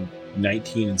rolling in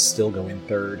 19 and still going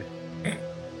third.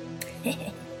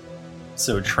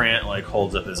 So Trant like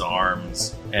holds up his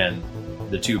arms and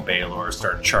the two Baylors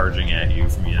start charging at you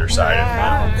from either side of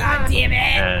him. Oh, God damn it.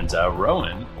 And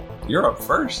Rowan, you're up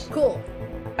first. Cool.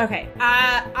 Okay.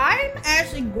 I'm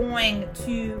actually going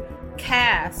to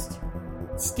cast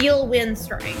Steel Wind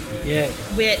Strike. Yeah.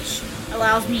 Which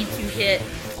allows me to hit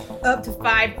up to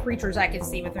 5 creatures I can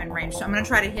see within range. So I'm going to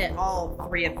try to hit all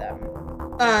 3 of them.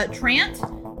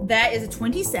 Trant, that is a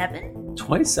 27.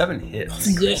 27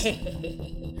 hits. Yeah.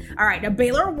 All right, now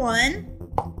Baylor 1.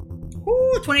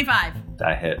 Ooh, 25.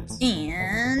 That hits.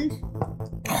 And,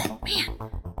 oh man,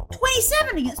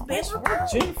 27 against Baylor.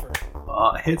 Jennifer.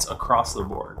 Hits across the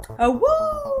board. Oh,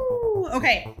 woo!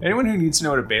 Okay. Anyone who needs to know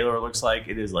what a Baylor looks like,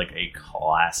 it is like a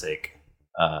classic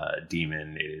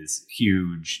demon. It is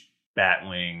huge, bat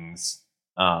wings.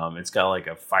 It's got like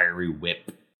a fiery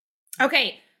whip.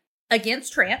 Okay,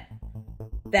 against Trant,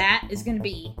 that is going to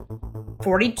be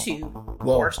 42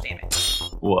 force damage.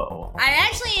 Whoa. I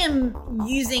actually am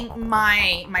using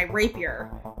my rapier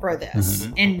for this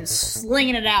and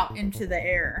slinging it out into the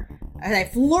air. As I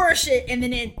flourish it, and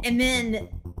then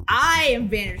I am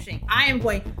vanishing. I am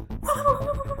going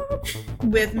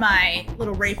with my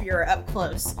little rapier up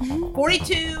close.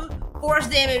 42 force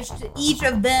damage to each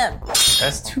of them.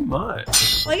 That's too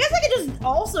much. Well, I guess I could just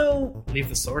also leave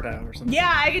the sword out or something.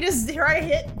 Yeah, I could just try to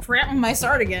hit Trant with my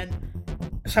sword again.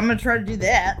 So I'm gonna try to do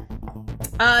that.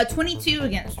 22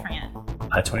 against Trant.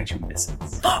 22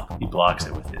 misses. He blocks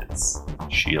it with his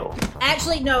shield.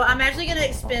 Actually, no, I'm actually going to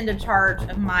expend a charge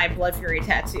of my Blood Fury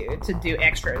tattoo to do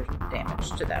extra damage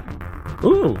to them.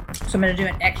 Ooh. So I'm going to do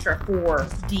an extra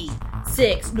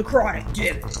 4d6 necrotic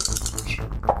damage.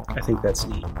 I think that's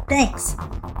neat. Thanks.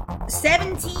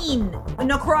 17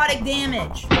 necrotic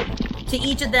damage to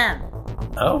each of them.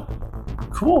 Oh,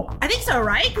 cool. I think so,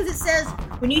 right? Because it says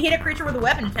when you hit a creature with a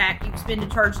weapon attack, you expend a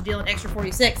charge to deal an extra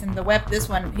 46, and this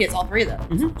one hits all 3 of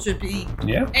them. Should be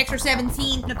extra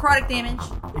 17 necrotic damage.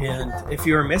 And if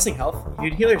you were missing health,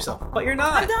 you'd heal yourself, but you're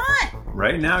not. I'm not.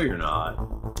 Right now, you're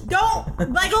not.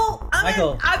 Don't, Michael. I'm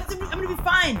gonna be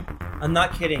fine. I'm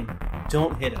not kidding.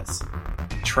 Don't hit us.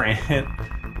 Trant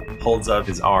holds up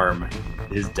his arm,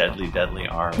 his deadly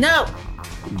arm. No.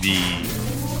 The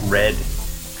red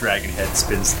dragon head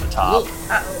spins to the top.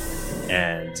 Uh-oh.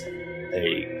 And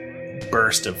a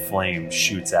burst of flame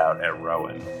shoots out at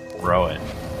Rowan. Rowan,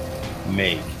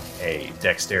 make a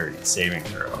dexterity saving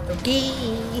throw. Okay.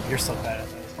 You're so bad at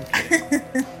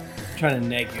this. I'm trying to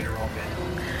nag you to roll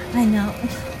good. I know.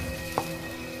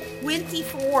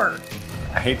 24.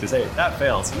 I hate to say it, that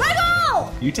fails.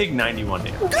 Michael! You take 91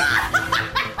 damage.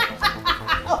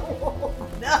 Oh,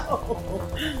 no.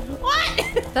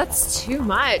 What? That's too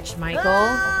much, Michael.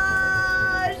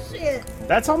 Ah, shit.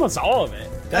 That's almost all of it.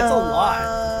 That's a lot.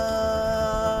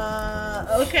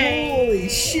 Okay. Holy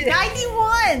shit.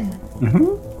 91.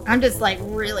 I'm just like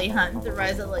really hunting through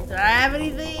myself. Like, do I have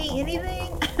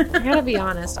anything? I gotta be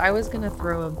honest, I was gonna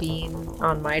throw a bean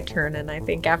on my turn, and I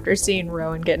think after seeing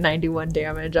Rowan get 91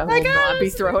 damage, I will not be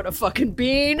throwing a fucking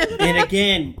bean. And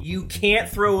again, you can't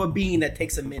throw a bean that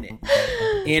takes a minute.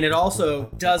 And it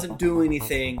also doesn't do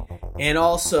anything. And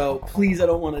also, please, I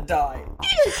don't want to die.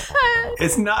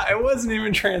 It wasn't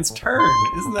even Trant's turn.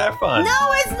 Isn't that fun?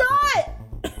 No, it's not.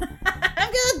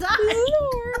 I'm gonna die.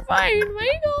 Horrifying,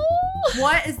 Michael.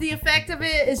 What is the effect of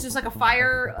it? It's just like a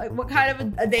fire. Like, what kind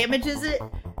of a damage is it?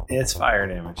 It's fire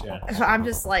damage, yeah. So I'm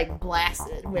just like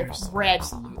blasted with red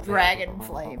dragon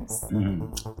flames.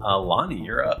 Lonnie,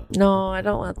 you're up. No, I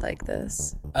don't want like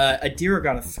this. Adira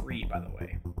got a 3, by the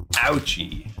way.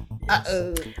 Ouchie.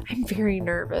 Uh-oh. I'm very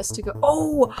nervous to go.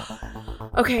 Oh,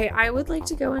 okay. I would like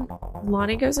to go in.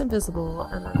 Lonnie goes invisible,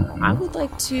 and I would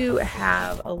like to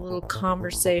have a little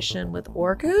conversation with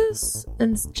Orcus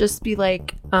and just be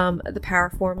like, the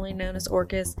power formerly known as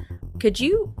Orcus. Could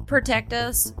you protect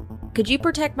us? Could you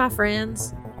protect my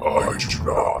friends? I do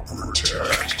not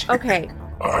protect. Okay.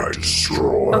 I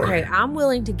destroy. Okay, I'm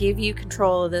willing to give you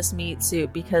control of this meat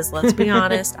soup because let's be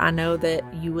honest, I know that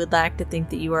you would like to think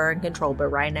that you are in control, but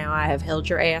right now I have held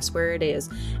your ass where it is,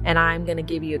 and I'm going to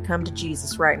give you a come to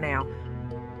Jesus right now.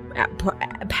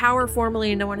 Power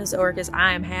formerly known as Orcus,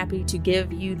 I am happy to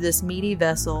give you this meaty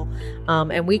vessel,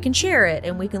 and we can share it,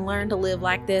 and we can learn to live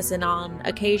like this, and on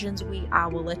occasions I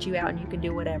will let you out and you can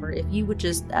do whatever. If you would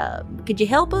just, could you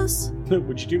help us?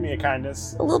 Would you do me a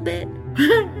kindness? A little bit.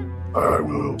 I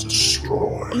will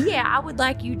destroy. Yeah, I would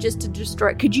like you just to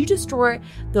destroy. Could you destroy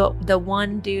the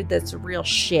one dude that's real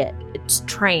shit? It's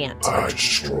Trant. I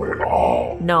destroy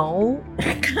all. No.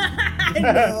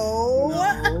 No.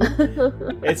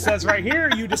 It says right here,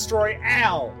 you destroy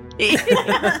Al.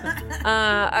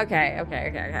 Okay.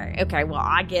 Well,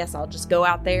 I guess I'll just go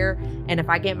out there, and if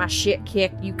I get my shit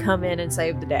kicked, you come in and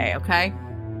save the day, okay?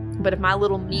 But if my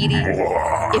little meaty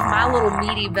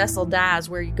vessel dies,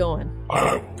 where are you going?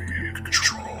 I will be in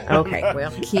control. Okay,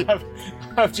 well, keep.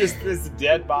 Of just this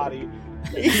dead body.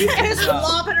 Just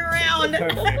flopping around.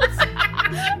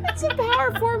 It's a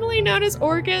power formerly known as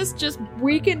Orcus, just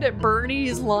weakened at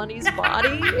Bernie's Lonnie's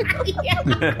body.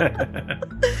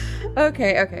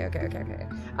 Okay.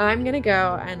 I'm gonna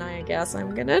go, and I guess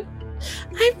I'm gonna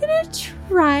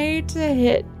try to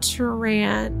hit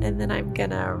Trant, and then I'm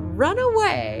gonna run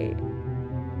away.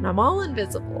 And I'm all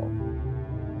invisible.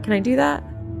 Can I do that?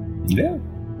 Yeah.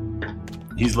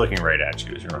 He's looking right at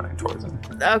you as you're running towards him.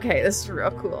 Okay, this is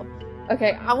real cool.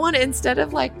 Okay, I want to, instead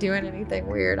of like doing anything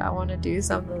weird, I want to do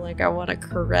something like I want to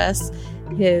caress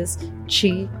his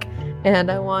cheek,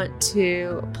 and I want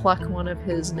to pluck one of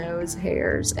his nose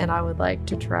hairs, and I would like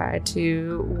to try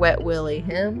to wet willy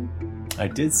him. I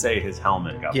did say his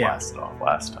helmet got blasted off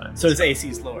last time. So his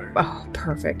AC's lower. Oh,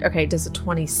 perfect. Okay, does a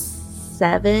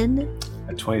 27?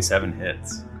 A 27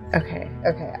 hits. Okay.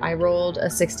 I rolled a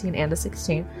 16 and a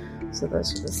 16, so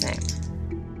those are the same.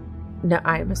 No,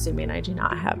 I'm assuming I do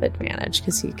not have advantage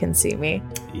because he can see me.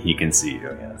 He can see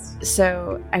you, yes.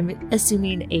 So I'm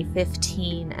assuming a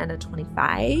 15 and a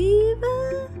 25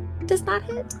 does not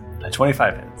hit? A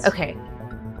 25 hits. Okay.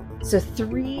 So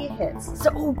 3 hits.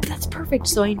 So, that's perfect.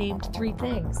 So I named 3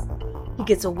 things. He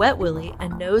gets a wet willy, a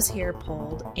nose hair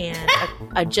pulled, and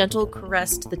a gentle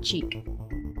caress to the cheek.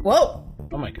 Whoa.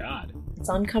 Oh my god. It's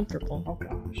uncomfortable. Oh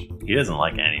gosh. He doesn't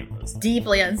like any of this.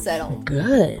 Deeply unsettled.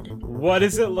 Good. What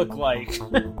does it look like?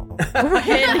 When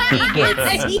he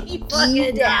gets He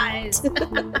fucking dies.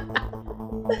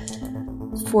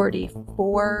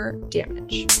 44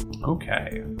 damage.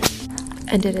 Okay.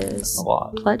 And it is A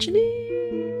lot. bludgeoning.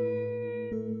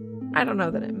 I don't know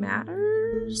that it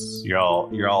matters. You're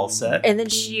all set? And then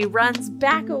she runs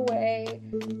back away.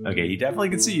 Okay, he definitely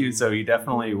can see you, so he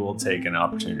definitely will take an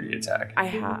opportunity attack.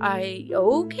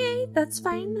 Okay, that's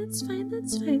fine.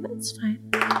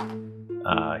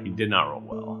 He did not roll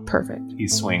well. Perfect. He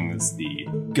swings the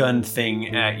gun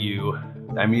thing at you.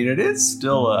 I mean, it is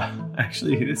still a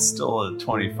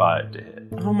 25 to hit.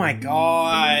 Oh my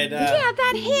god. Yeah,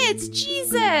 that hits.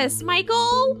 Jesus,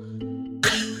 Michael.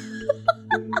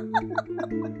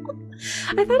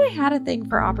 I thought I had a thing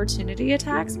for opportunity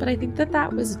attacks, but I think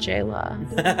that was Jayla.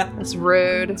 That's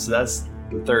rude. So that's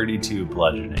 32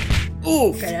 bludgeoning.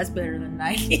 Oof. Okay, that's better than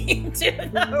 19 too,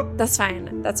 though. That's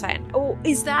fine. Oh,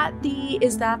 is that the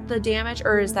damage,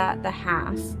 or is that the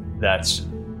half? That's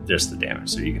just the damage,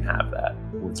 so you can have that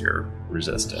with your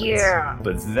resistance. Yeah.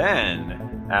 But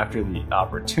then, after the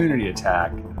opportunity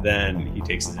attack, then he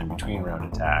takes his in-between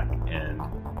round attack, and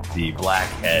the black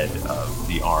head of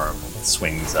the arm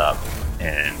swings up,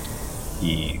 and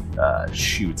he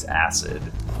shoots acid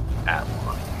at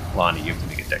Lonnie. Lonnie, you have to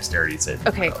make a dexterity save.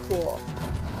 Okay, cool.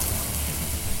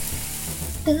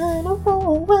 Don't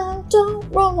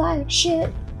roll like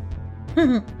shit.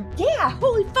 Yeah,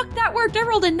 holy fuck, that worked. I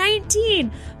rolled a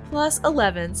 19 plus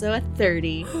 11, so a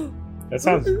 30. That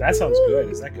sounds good.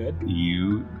 Is that good?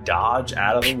 You dodge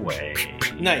out of the way.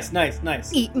 Nice.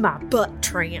 Eat my butt,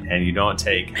 Trant. And you don't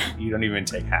even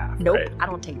take half. Nope, Right? I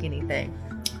don't take anything.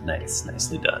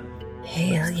 Nicely done.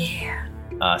 Hell yeah.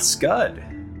 Scud.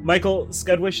 Michael,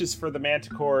 Scud wishes for the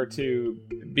Manticore to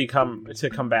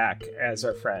come back as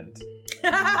our friend.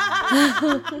 As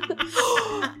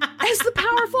the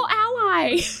powerful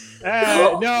ally.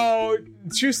 No,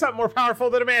 choose something more powerful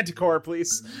than a Manticore,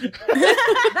 please.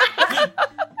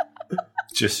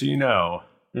 Just so you know,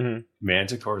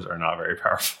 Manticores are not very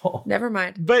powerful. Never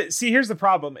mind. But see, here's the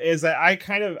problem: is that I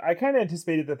kind of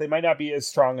anticipated that they might not be as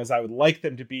strong as I would like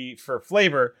them to be for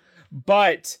flavor,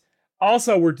 but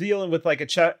also we're dealing with like a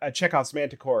Chekhov's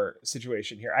Manticore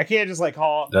situation here. I can't just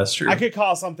call. That's true. I could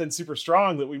call something super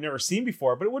strong that we've never seen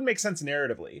before, but it wouldn't make sense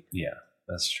narratively. Yeah,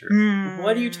 That's true.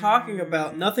 What are you talking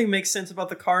about? Nothing makes sense about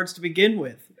the cards to begin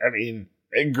with. I mean,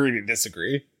 agree to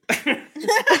disagree.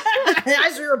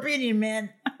 That's your opinion,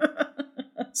 man.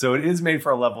 So it is made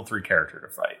for a level 3 character to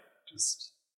fight.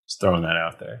 Just throwing that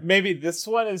out there. Maybe this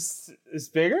one is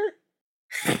bigger?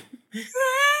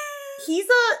 He's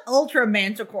a ultra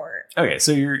manticore. Okay,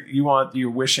 so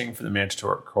you're wishing for the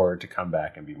manticore to come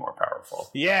back and be more powerful.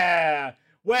 Yeah.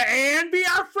 Well, and be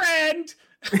our friend.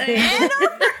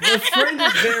 The friend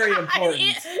is very important.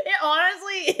 It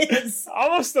honestly is.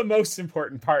 Almost the most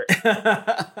important part.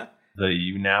 So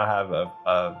you now have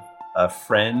a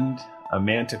friend, a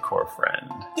manticore friend.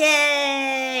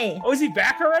 Yay! Oh, is he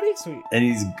back already? Sweet. And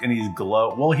he's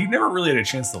glow. Well, he never really had a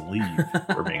chance to leave,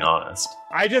 if we're being honest.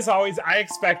 I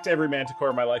expect every manticore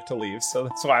in my life to leave, so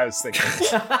that's why I was thinking.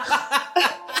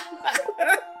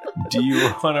 Do you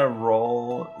want to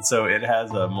roll? So it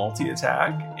has a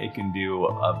multi-attack. It can do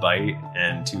a bite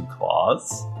and 2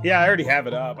 claws. Yeah, I already have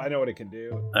it up. I know what it can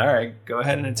do. All right, go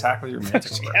ahead and attack with your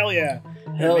manticore. Hell yeah.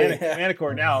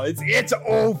 Manticore now. It's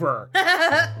over.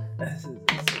 This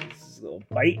is a little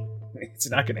bite. It's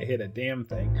not going to hit a damn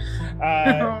thing.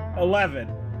 11.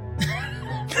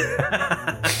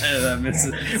 That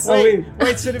misses. Wait,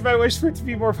 so did my wish for it to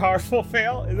be more powerful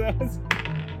fail? Is that what's...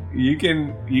 You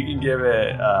can give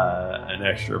it an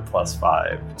extra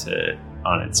 +5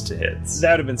 on its to hits.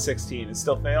 That would have been 16. It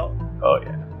still failed? Oh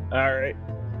yeah. All right.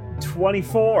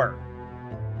 24.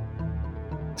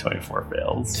 24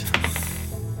 fails.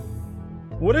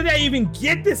 What did I even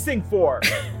get this thing for?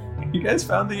 You guys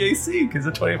found the AC because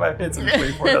the 25 hits and the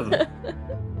 24 doesn't.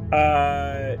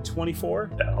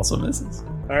 24. That also misses.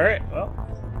 All right. Well,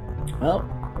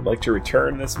 I'd like to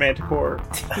return this manticore.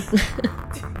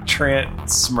 Trant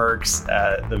smirks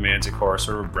at the manticore,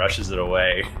 sort of brushes it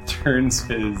away, turns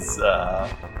his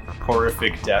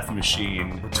horrific death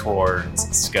machine towards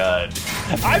Scud.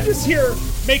 I'm just here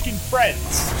making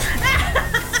friends.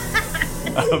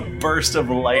 A burst of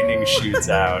lightning shoots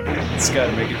out.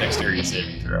 Scud, make a dexterity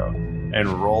saving throw and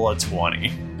roll a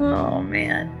 20. Oh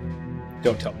man!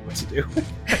 Don't tell me what to do.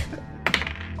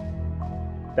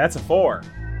 That's a 4.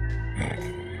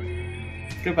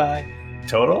 Goodbye.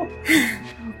 Total?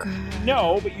 Oh god.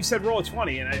 No, but you said roll a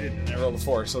 20 and I didn't. I rolled a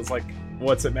 4, so it's like,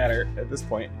 what's it matter at this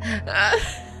point?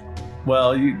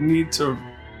 Well, you need a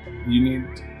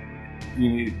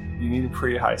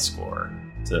pretty high score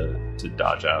to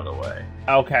dodge out of the way.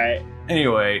 Okay.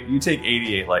 Anyway, you take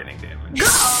 88 lightning damage.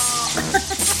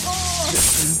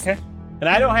 Okay. And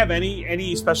I don't have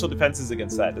any special defenses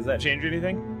against that. Does that change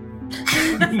anything?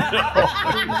 No,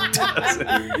 it doesn't.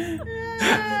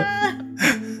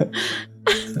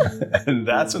 And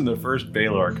that's when the first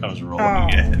Baylor comes rolling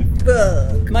in.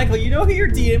 Fuck. Michael, you know who you're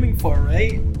DMing for,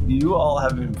 right? You all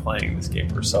have been playing this game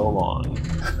for so long.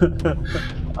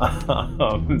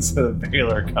 So the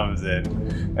Baylor comes in,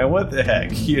 and what the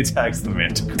heck? He attacks the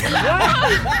manticore.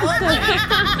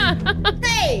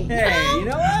 Hey, you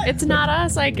know what? It's not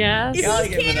us, I guess. Is this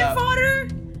cannon fodder?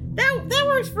 That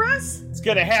works for us. It's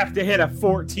gonna have to hit a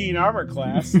 14 armor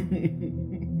class.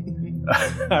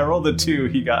 I rolled a 2.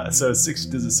 He got does a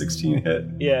 16 hit?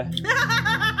 Yeah.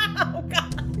 Oh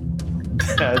god.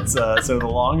 That's so the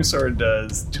longsword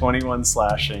does 21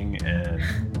 slashing and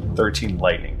 13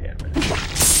 lightning damage.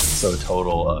 So a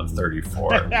total of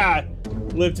 34.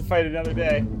 Live to fight another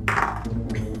day.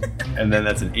 And then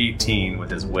that's an 18 with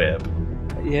his whip.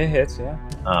 Yeah, hits, yeah.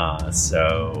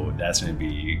 So that's going to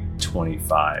be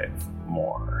 25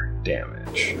 more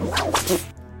damage.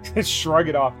 Shrug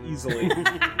it off easily.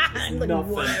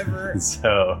 Whatever.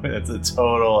 So it's a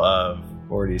total of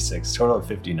 46, total of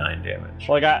 59 damage.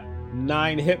 Well, I got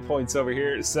 9 hit points over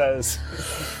here, it says.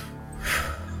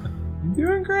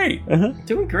 Doing great.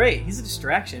 Doing great. He's a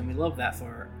distraction. We love that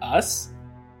for us.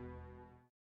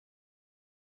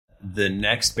 The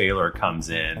next Baylor comes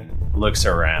in, looks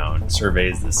around,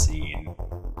 surveys the scene,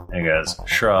 and goes,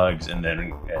 shrugs, and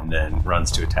then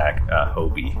runs to attack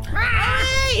Hobie.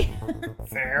 Hey!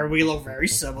 Fair. We look very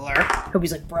similar.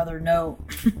 Hobie's like, brother, no.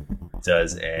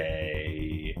 Does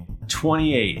a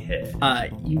 28 hit.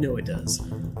 You know it does.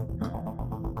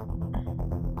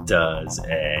 Does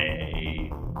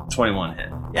a 21 hit.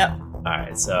 Yep.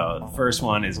 Alright, so the first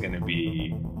one is going to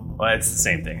be, well, it's the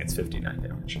same thing. It's 59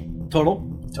 damage. Total,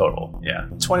 yeah.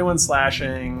 21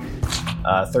 slashing,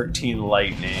 13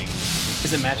 lightning.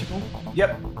 Is it magical?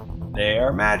 Yep. They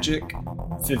are magic.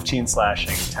 15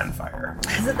 slashing, 10 fire.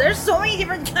 There's so many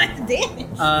different kinds of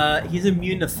damage. He's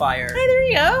immune to fire. Hey, there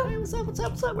you go. Hey, what's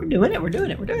up? We're doing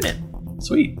it.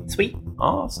 Sweet. Sweet.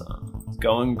 Awesome. It's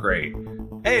going great.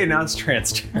 Hey, now it's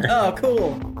Trant's turn. Oh,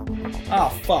 cool. Oh,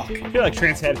 fuck. I feel like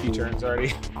Trant's had a few turns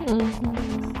already.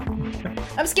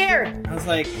 I'm scared. I was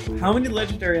like, how many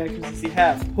legendary actions does he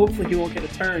have? Hopefully he won't get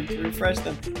a turn to refresh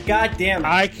them. God damn it.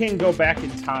 I can go back in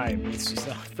time. It's just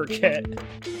not forget.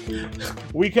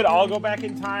 We could all go back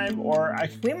in time, or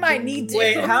we might need to.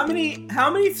 Wait, how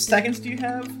many seconds do you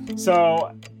have?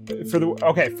 So for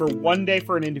 1 day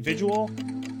for an individual,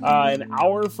 an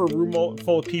hour for a room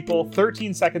full of people,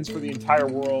 13 seconds for the entire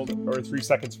world, or 3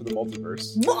 seconds for the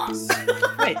multiverse.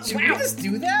 Wait, should we just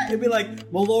do that? It'd be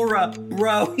like, Melora,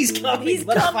 bro, he's coming.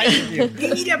 Let's fight with you.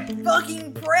 You need a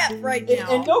fucking prep right now.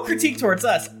 And no critique towards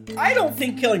us. I don't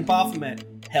think killing Baphomet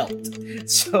helped.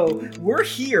 So we're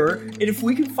here, and if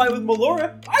we can fight with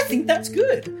Melora, I think that's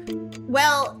good.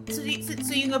 Well, so you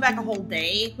can go back a whole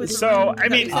day? That's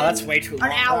way too long.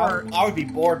 An hour. I would be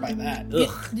bored by that. Did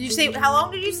you say, how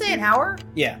long did you say? An hour?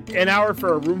 Yeah. An hour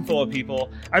for a room full of people.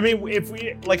 I mean, if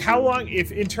we, how long,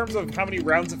 if in terms of how many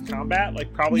rounds of combat,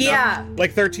 probably not,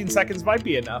 13 seconds might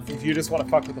be enough if you just want to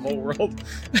fuck with the whole world.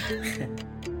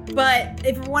 But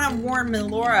if we want to warn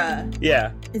Melora,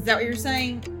 yeah, is that what you're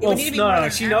saying? Well, no,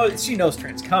 she knows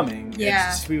Trent's coming. Yeah,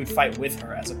 it's just, we would fight with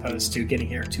her as opposed to getting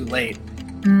here too late.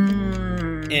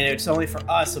 And it's only for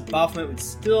us, so Baphomet would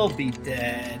still be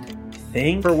dead. I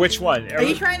think. For which one? Are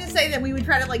you trying to say that we would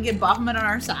try to get Baphomet on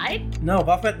our side? No,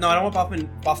 Baphomet. No, I don't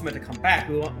want Baphomet to come back.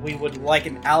 We would like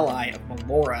an ally of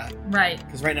Melora, right?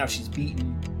 Because right now she's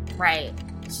beaten. Right,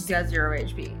 she's got 0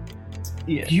 HP.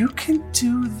 Yeah. You can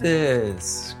do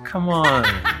this. Come on.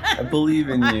 I believe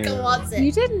in you. Michael wants it.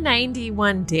 You did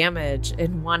 91 damage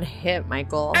in one hit,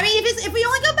 Michael. I mean, if we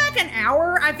only go back an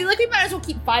hour, I feel like we might as well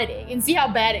keep fighting and see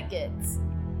how bad it gets.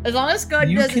 As long as Scud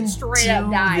doesn't straight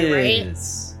up die,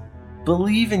 this. Right?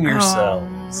 Believe in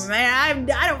yourselves. Oh, man,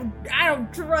 I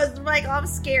don't trust Michael. I'm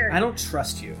scared. I don't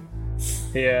trust you.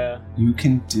 Yeah. You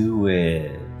can do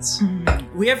it.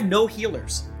 We have no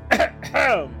healers. We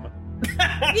have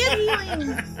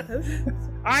healing potions.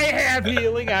 I have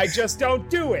healing, I just don't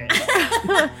do it.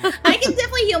 I can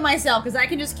definitely heal myself because I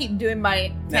can just keep doing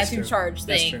my tattoo charge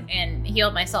That's thing and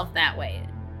heal myself that way.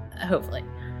 Hopefully.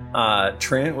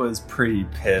 Trent was pretty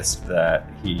pissed that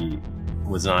he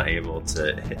was not able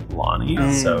to hit Lonnie,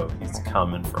 so he's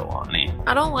coming for Lonnie.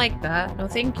 I don't like that. No,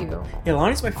 thank you. Yeah,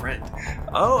 Lonnie's my friend.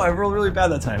 Oh, I rolled really bad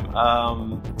that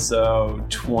time. So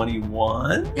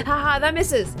 21. Haha, that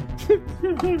misses. All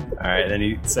right, then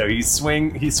he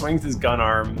swings his gun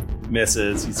arm,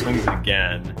 misses. He swings it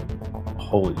again.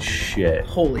 Holy shit.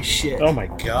 Oh my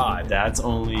god. That's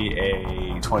only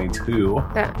a 22.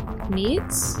 That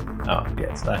meets? Oh,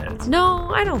 yes, that hits.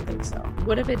 No, I don't think so.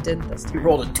 What if it didn't this time? You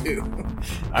rolled a 2.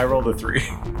 I rolled a 3.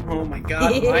 Oh my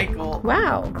god, Michael.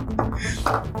 Wow.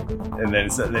 And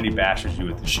then he bashes you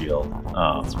with the shield,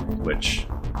 which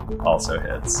also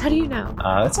hits. How do you know?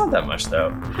 That's not that much,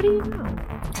 though. How do you know?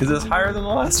 Because it's higher than the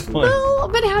last one. No,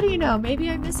 but how do you know? Maybe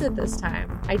I miss it this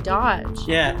time. I dodge.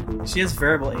 Yeah, she has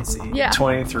variable AC. Yeah.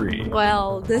 23.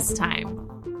 Well, this time.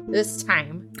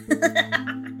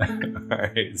 All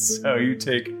right, so you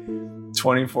take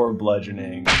 24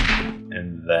 bludgeoning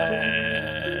and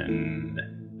then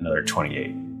another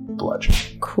 28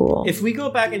 bludgeoning. Cool. If we go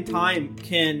back in time,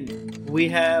 can we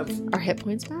have our hit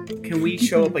points back? Can we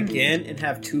show up again and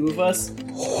have 2 of us?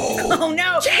 Oh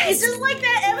no! Yes! It's just like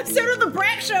that episode of the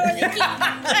Brat Show where they keep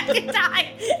back in time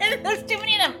and there's too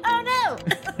many of them. Oh no!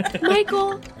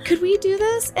 Michael, could we do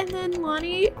this? And then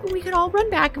Lonnie, we could all run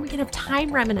back and we can have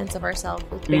time remnants of ourselves.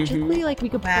 Basically, we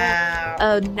could pull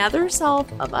another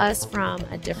self of us from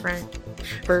a different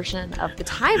version of the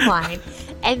timeline,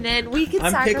 and then we can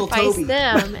sacrifice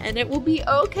them, and it will be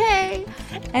okay.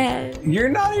 And you're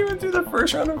not even through the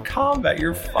first round of combat.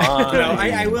 You're fine. No,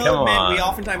 I will admit, we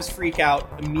oftentimes freak out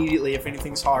immediately if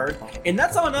anything's hard, and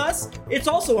that's on us. It's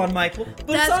also on Michael, but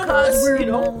that's it's on us. We're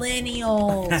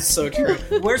millennials. That's so true.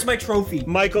 Where's my trophy?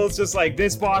 Michael's just like,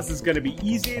 this boss is going to be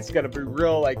easy. It's going to be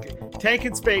real, tank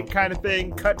and spade kind of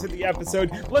thing. Cut to the episode.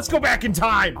 Let's go back in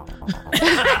time.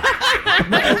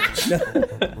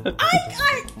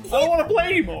 I don't want to play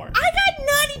anymore. I got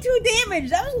 92 damage.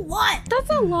 That was a lot. That's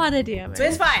a lot of damage. So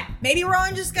it's fine. Maybe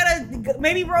Rowan needs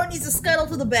to scuttle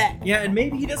to the back. Yeah, and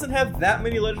maybe he doesn't have that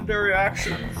many legendary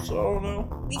actions. So I don't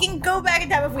know. We can go back in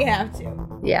time if we have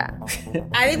to. Yeah.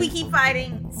 I think we keep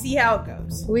fighting, see how it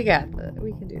goes. We got this.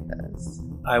 We can do this.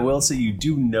 I will say you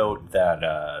do note that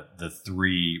the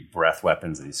 3 breath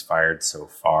weapons that he's fired so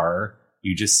far,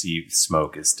 you just see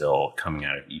smoke is still coming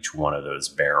out of each one of those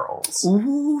barrels.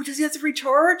 Ooh, does he have to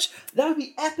recharge? That would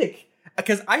be epic.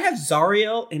 Because I have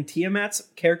Zariel and Tiamat's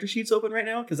character sheets open right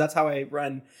now, because that's how I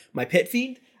run my Pit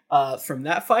Fiend from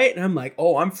that fight. And I'm like,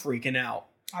 oh, I'm freaking out.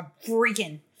 I'm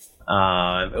freaking.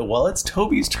 Well, it's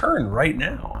Toby's turn right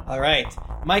now. All right.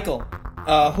 Michael,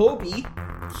 Hobie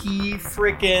he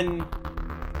freaking...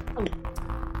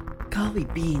 Golly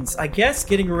beans. I guess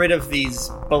getting rid of these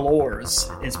Balors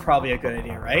is probably a good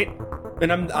idea, right?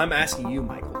 And I'm asking you,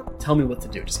 Michael. Tell me what to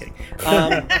do. Just kidding.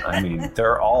 I mean,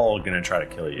 they're all going to try to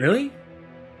kill you. Really?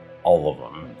 All of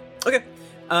them. Okay.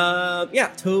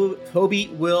 Toby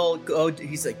will go.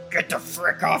 He's like, get the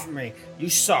frick off of me. You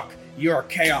suck. You're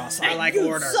chaos. I like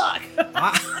order. Suck.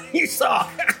 You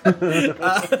suck.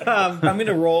 I'm going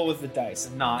to roll with the dice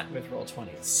and not with roll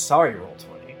 20. Sorry, roll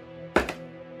 20.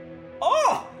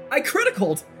 Oh! I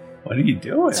criticaled. What are you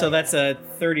doing? So that's a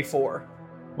 34.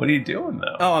 What are you doing,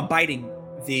 though? Oh, I'm biting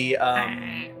the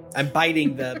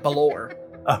Balor.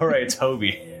 All right,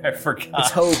 Toby. I forgot.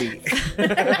 Toby.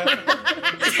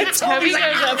 Toby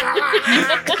goes up.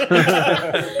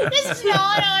 Just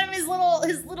gnawing on him, his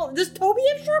little. Does Toby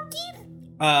have sharp teeth?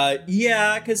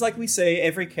 Yeah, because like we say,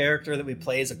 every character that we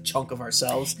play is a chunk of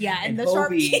ourselves. Yeah, and the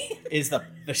Toby sharp teeth is the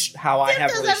how I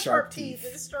have really sharp teeth.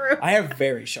 It's true. I have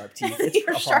very sharp teeth. It's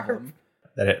You're a sharp. problem.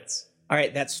 That hits. All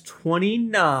right, that's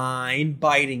 29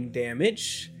 biting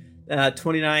damage,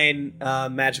 29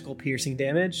 magical piercing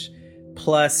damage,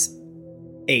 plus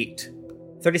 8.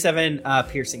 37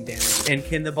 piercing damage. And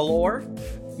can the Balor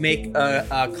make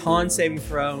a con saving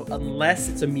throw unless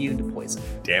it's immune to poison?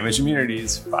 Damage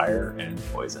immunities, fire, and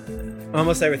poison.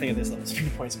 Almost everything at this level is immune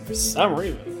to poison for some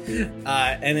reason.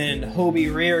 And then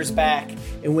Hobie rears back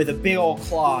and with a big old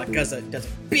claw does a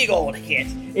big old hit.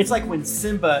 It's like when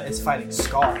Simba is fighting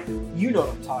Scar. You know what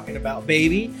I'm talking about,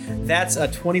 baby. That's a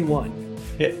 21.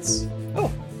 Hits.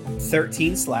 Oh.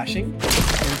 13 slashing.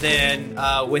 And then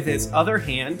with his other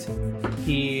hand,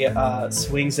 he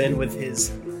swings in with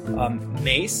his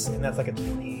mace, and that's like a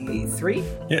 23.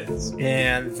 Hits.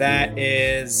 And that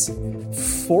is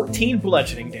 14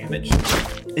 bludgeoning damage.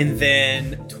 And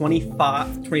then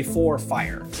 24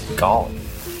 fire. Golly.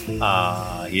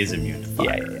 He is immune to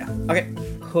fire. Yeah. Okay.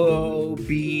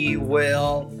 Kobe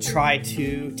will try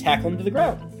to tackle him to the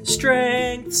ground.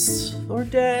 Strengths or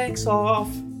dex off.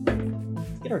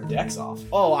 Get our dex off.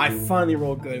 Oh, I finally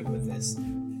rolled good with this.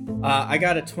 I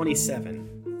got a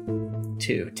 27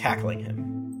 to tackling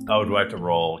him. Oh, do I have to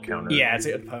roll counter? Yeah, it's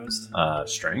opposed.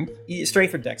 Strength? Yeah,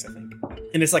 strength or dex, I think.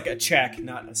 And it's like a check,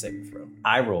 not a saving throw.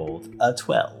 I rolled a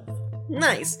 12.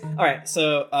 Nice. All right,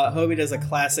 so Hobie does a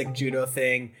classic judo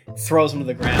thing, throws him to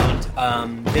the ground.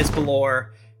 This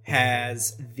Balor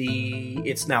has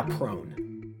it's now prone.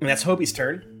 And that's Hobie's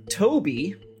turn.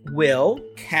 Toby will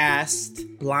cast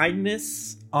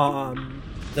blindness on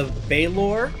the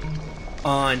Balor,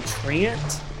 on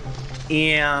Trant,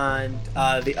 and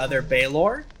the other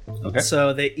Balor. Okay.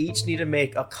 So they each need to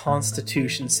make a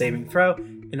Constitution saving throw.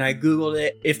 And I googled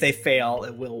it. If they fail,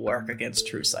 it will work against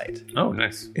True Sight. Oh,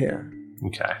 nice. Yeah.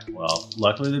 Okay. Well,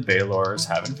 luckily the Balors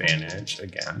have advantage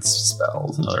against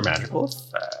spells and other magical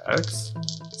effects.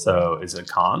 So is it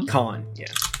con? Con, yeah.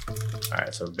 All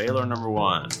right. So Balor number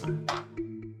 1.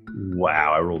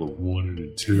 Wow, I rolled a 1 and a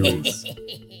 2.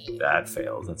 That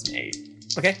fails. That's an 8.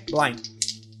 Okay, blind.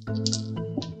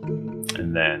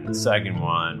 And then the second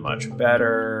one, much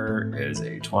better, is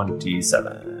a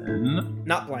 27.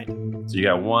 Not blind. So you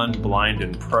got one blind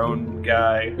and prone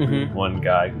guy, one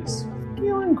guy who's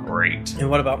feeling great. And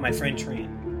what about my friend Trant?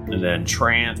 And then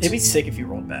Trant. It'd be sick if you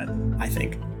rolled bad, I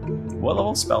think. What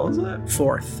level spell is it?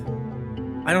 4th.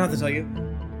 I don't have to tell you.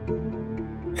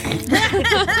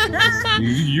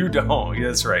 You don't.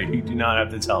 That's right. You do not have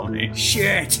to tell me.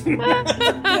 Shit.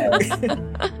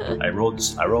 I rolled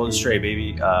a straight,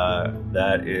 baby.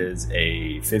 That is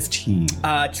a 15.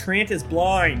 Trant is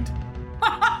blind.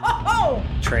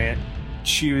 Trant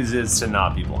chooses to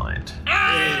not be blind.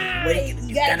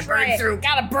 You gotta burn through.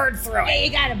 Gotta burn through. Yeah,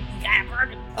 you gotta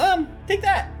burn. Take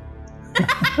that.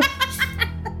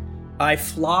 I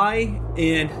fly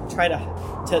and try to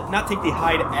not take the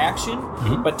hide action,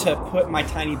 but to put my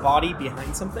tiny body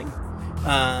behind something,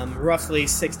 roughly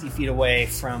 60 feet away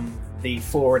from the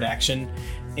forward action.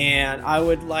 And I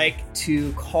would like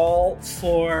to call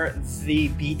for the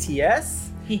BTS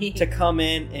to come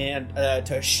in and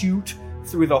to shoot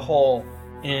through the hole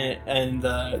in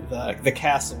the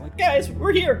castle. Like, guys,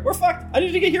 we're here. We're fucked. I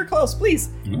need to get here close, please.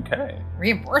 Okay.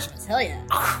 Reinforcements, hell yeah.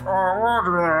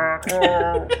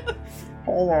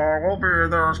 Hold on, we'll be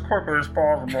there as quickly as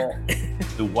possible.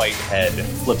 The white head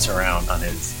flips around on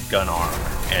his gun arm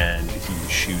and he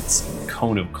shoots a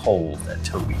cone of cold at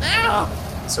Toby.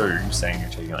 Ow! So are you saying you're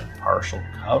taking like partial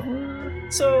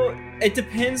cover? So it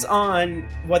depends on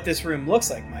what this room looks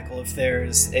like, Michael. If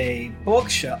there's a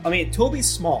bookshelf, I mean, Toby's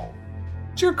small.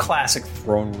 It's your classic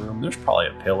throne room. There's probably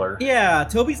a pillar. Yeah,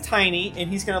 Toby's tiny, and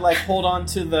he's gonna like hold on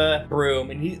to the broom,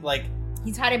 and he's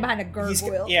hiding behind a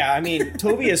gargoyle. Yeah, I mean,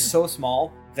 Toby is so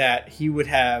small that he would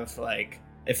have, like,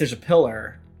 if there's a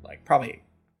pillar, like, probably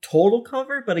total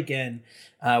cover. But again,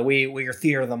 we are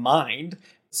theater of the mind.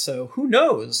 So who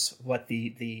knows what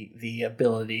the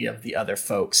ability of the other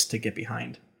folks to get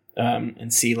behind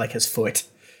and see, like, his foot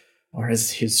or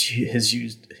his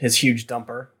huge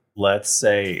dumper. Let's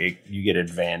say you get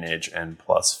advantage and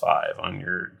 +5 on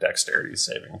your dexterity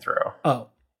saving throw. Oh,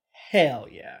 hell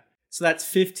yeah. So that's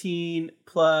 15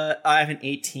 plus... I have an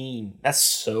 18. That's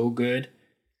so good.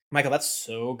 Michael, that's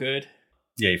so good.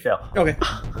 Yeah, you fail. Okay.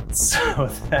 So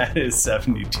that is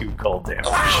 72 cold damage.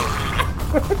 All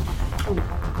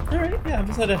right, yeah, I'm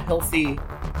at a healthy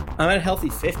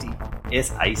 50.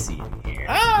 It's icy in here.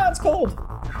 Ah, it's cold.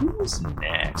 Who's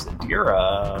next?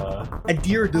 Adira.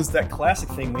 Adira does that classic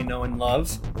thing we know and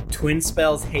love. Twin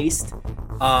spells haste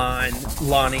on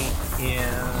Lonnie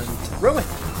and Rowan.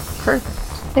 Perfect.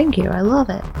 Thank you. I love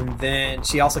it. And then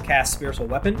she also casts Spiritual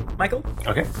Weapon, Michael.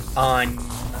 Okay. On,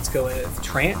 let's go with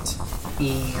Trant.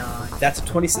 And that's a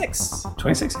 26.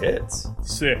 26 hits.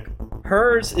 Sick.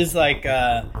 Hers is like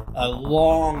a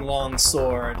long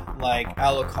sword, like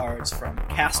Alucard's from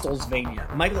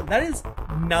Castlevania. Michael, that is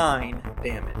 9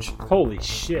 damage. Holy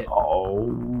shit.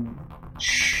 Oh,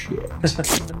 shit.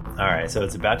 All right, so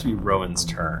it's about to be Rowan's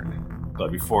turn.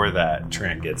 But before that,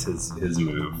 Trent gets his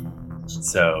move.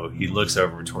 So he looks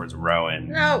over towards Rowan.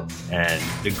 No. And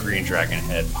the green dragon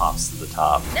head pops to the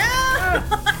top. No!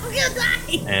 I'm gonna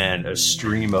die! And a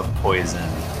stream of poison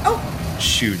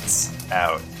shoots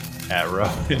out at Rowan.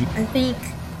 I think...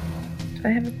 Do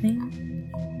I have a thing?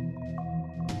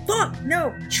 Fuck!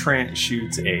 No! Trent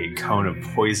shoots a cone of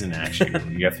poison at you.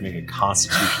 You have to make a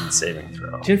Constitution saving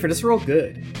throw. Jennifer, this roll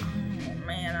good. Oh,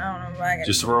 man, I don't know if I can...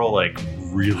 Just roll, like,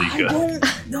 really good. I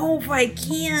don't know if I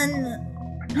can...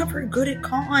 I'm not very good at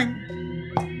con.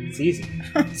 It's easy.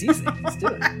 It's easy. Let's do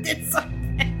it. I did so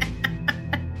bad.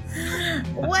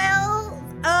 Well,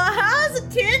 how's a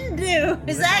 10 do?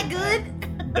 Is that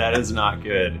good? That is not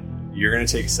good. You're going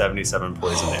to take 77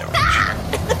 poison damage.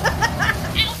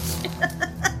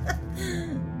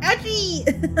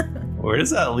 Ouchie! Where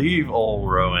does that leave old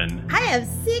Rowan? I have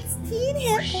 16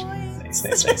 hit points.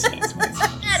 Nice.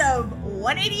 Out of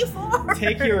 184.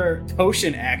 Take your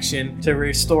potion action to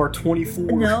restore 24.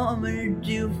 No, I'm gonna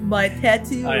do my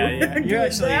tattoo. Oh, yeah. You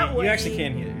actually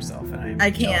can heal yourself. And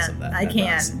I can't. I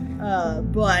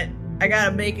can't. But I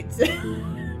gotta make it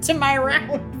to my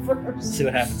round first. See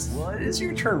what happens. What is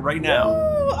your turn right now?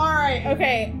 Ooh, all right.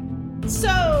 Okay.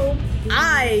 So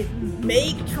I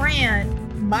make Tran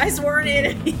my sworn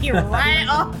enemy right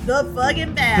off the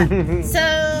fucking bat. So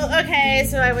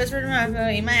I whispered to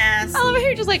my eat my ass. I love it.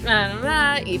 You're just like,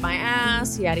 eat my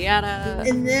ass, yada yada.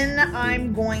 And then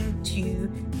I'm going to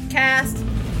cast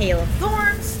Hail of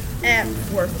Thorns at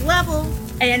 4th level.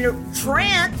 And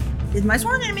Trant is my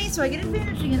sworn enemy, so I get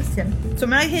advantage against him. So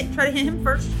I'm gonna try to hit him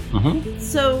first. Mm-hmm.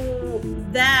 So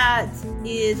that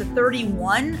is a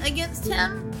 31 against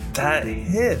him. That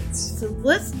hits. So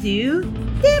let's do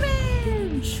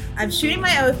damage. I'm shooting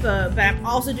my oath bow, but I'm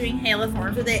also doing Hail of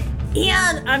Thorns with it.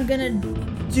 And I'm gonna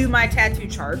do my tattoo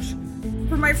charge.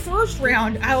 For my first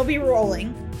round, I will be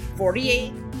rolling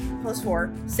 48 plus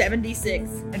 4, 76,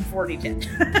 and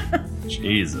 40-10.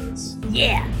 Jesus.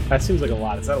 Yeah. That seems like a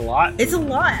lot. Is that a lot? It's a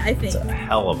lot, I think. It's a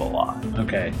hell of a lot.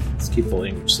 Okay. Let's keep the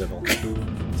language civil.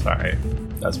 Sorry.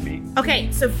 That's me.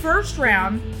 Okay, so first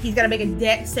round, he's got to make a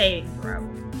dex saving throw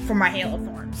for my Hail of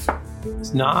Thorns.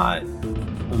 It's not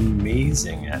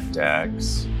amazing at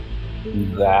dex.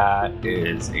 That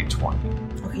is a 20.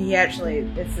 Okay,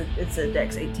 actually, it's a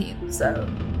dex 18, so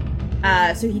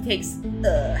he takes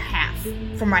half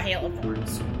from my Hail of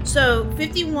Thorns. So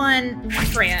 51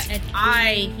 Trant, and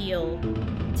I heal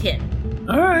 10.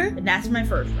 All right. And that's my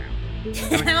first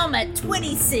round. Now I'm at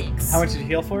 26. How much did you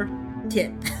heal for?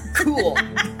 10. Cool.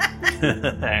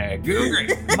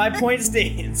 Great. My point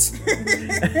stands.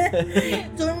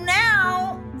 So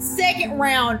now, second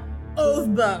round,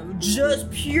 oath bow. Just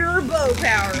pure bow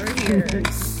power here.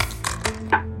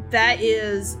 That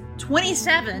is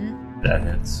 27. That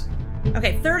hits.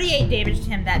 Okay, 38 damage to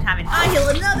him that time, and I heal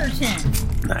another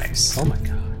 10. Nice. Oh my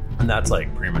god. And that's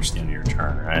like pretty much the end of your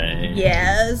turn, right?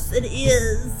 Yes, it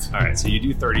is. All right, so you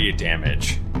do 38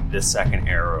 damage. This second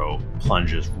arrow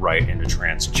plunges right into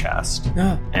Trant's chest,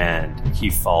 and he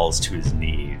falls to his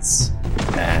knees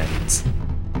and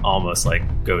almost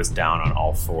like goes down on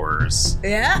all fours.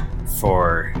 Yeah.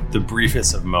 For the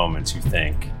briefest of moments, you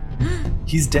think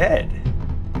he's dead,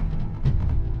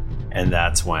 and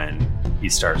that's when he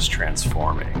starts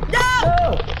transforming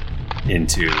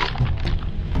into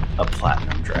a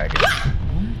platinum dragon.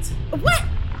 What?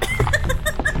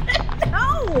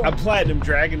 No! A platinum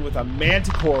dragon with a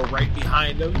manticore right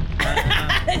behind him.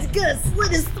 It's gonna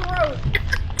slit his throat.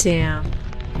 Damn.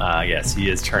 Yes, he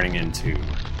is turning into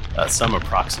some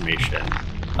approximation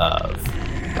of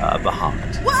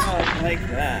Bahamut. I like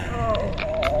that.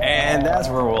 And that's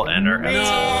where we'll end our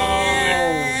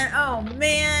episode. Oh,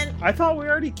 man. I thought we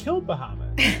already killed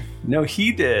Bahamut. No,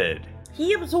 he did.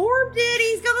 He absorbed it.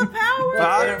 He's got the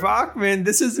power. Bachman,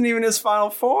 this isn't even his final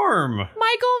form.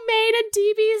 Michael made a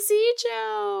DBZ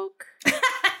joke.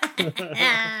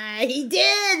 He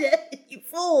did. You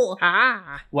fool.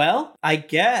 Well, I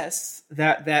guess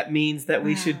that means that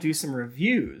we should do some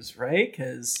reviews, right?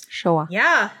 Because sure.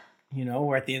 Yeah.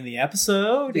 We're at the end of the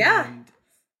episode. Yeah. And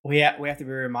we have to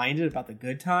be reminded about the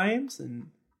good times and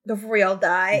Before we all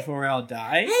die. Hey,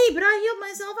 but I healed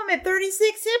myself. I'm at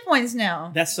 36 hit points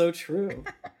now. That's so true.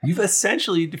 You've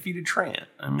essentially defeated Trant.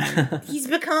 I mean, He's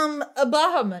become a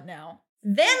Bahamut now.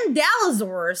 Then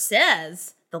Dalazor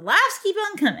says, the laughs keep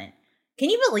on coming. Can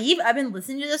you believe I've been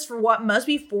listening to this for what must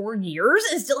be 4 years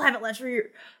and still haven't laughed for your...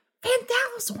 Van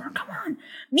Dalazor, come on.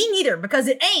 Me neither, because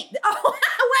it ain't. Oh, wow,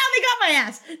 they got my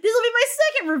ass. This will be my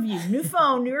second review. New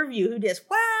phone, new review. Who dis?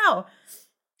 Wow.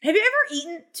 Have you ever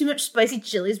eaten too much spicy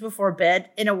chilies before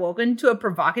bed and awoken to a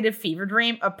provocative fever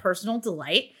dream of personal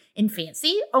delight and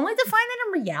fancy, only to find that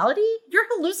in reality, your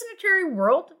hallucinatory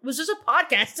world was just a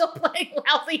podcast still playing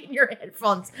loudly in your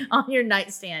headphones on your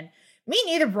nightstand? Me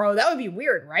neither, bro. That would be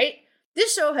weird, right?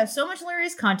 This show has so much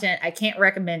hilarious content, I can't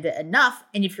recommend it enough.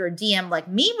 And if you're a DM like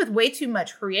me with way too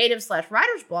much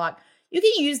creative/writer's block, you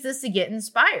can use this to get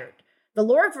inspired. The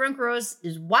lore of Drunkeros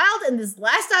is wild, and this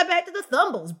last dive back to the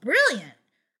Thumbles, brilliant.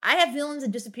 I have villains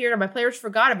that disappeared or my players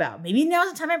forgot about. Maybe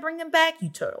now's the time I bring them back. You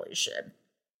totally should.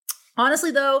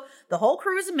 Honestly, though, the whole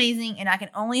crew is amazing, and I can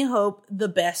only hope the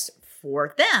best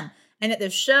for them, and that the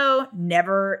show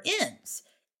never ends.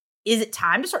 Is it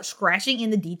time to start scratching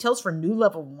in the details for new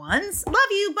level 1s?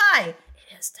 Love you. Bye.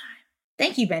 It is time.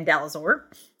 Thank you, Ben Dalazor.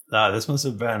 this must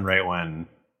have been right when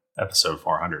episode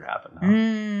 400 happened.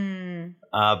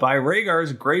 Huh? By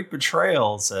Rhaegar's Great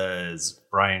Betrayal, says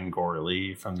Brian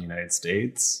Gorley from the United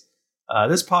States.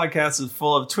 This podcast is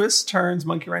full of twists, turns,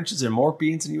 monkey wrenches, and more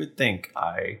beans than you would think.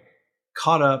 I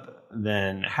caught up,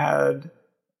 then had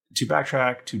to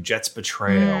backtrack to Jet's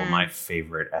Betrayal, my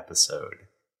favorite episode.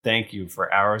 Thank you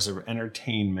for hours of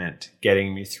entertainment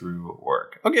getting me through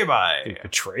work. Okay, bye. I think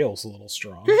betrayal's a little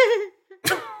strong.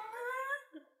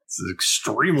 This is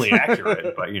extremely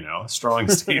accurate, but, strong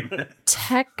statement.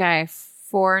 Tech Guy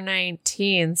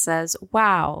 419 says,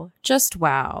 wow, just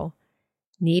wow.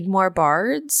 Need more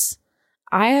bards?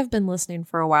 I have been listening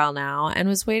for a while now and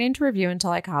was waiting to review until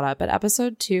I caught up, but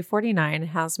episode 249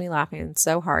 has me laughing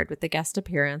so hard with the guest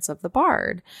appearance of the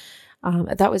bard.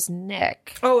 That was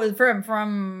Nick. Oh,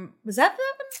 from was that the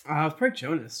one? It was probably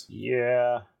Jonas.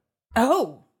 Yeah.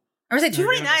 Oh. I was like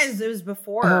 249 it was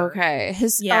before. Okay.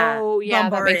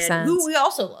 That makes sense. Who we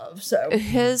also love. So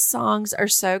his songs are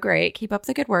so great. Keep up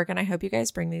the good work, and I hope you guys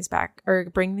bring these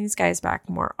guys back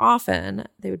more often.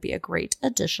 They would be a great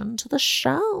addition to the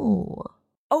show.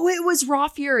 Oh, it was Raw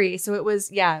Fury. So it was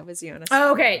Jonas.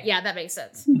 Oh, okay. Yeah, that makes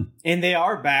sense. And they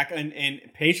are back in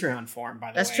Patreon form,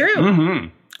 by the way. That's true. Mm-hmm.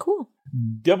 Cool.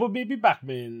 Double Baby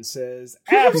Bachman says,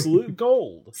 absolute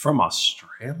gold. From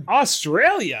Australia.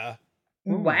 Australia?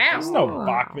 Wow. There's no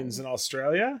Bachmans in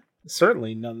Australia.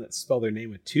 Certainly none that spell their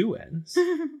name with 2 N's.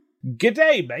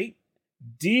 G'day, mate.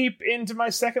 Deep into my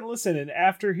second listen, and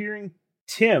after hearing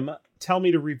Tim tell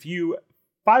me to review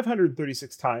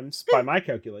 536 times by my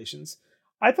calculations,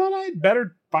 I thought I'd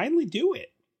better finally do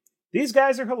it. These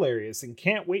guys are hilarious and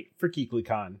can't wait for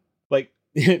GeeklyCon.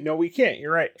 No, we can't.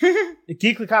 You're right.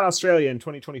 GeeklyCon Australia in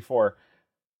 2024.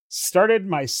 Started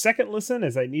my second listen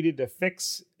as I needed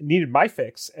my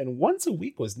fix, and once a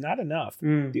week was not enough.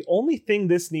 The only thing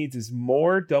this needs is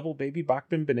more Double Baby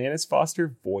Bachman Bananas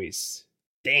Foster voice.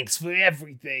 Thanks for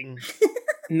everything.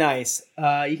 Nice.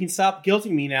 You can stop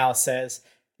guilting me now, says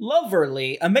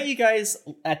Loverly. I met you guys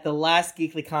at the last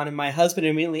GeeklyCon, and my husband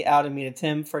immediately outed me to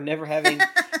Tim for never having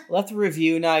left a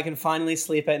review. Now I can finally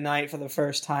sleep at night for the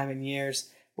first time in years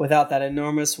without that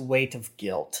enormous weight of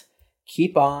guilt.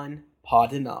 Keep on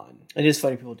podding on. It is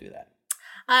funny people do that.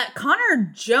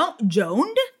 Connor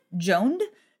Joned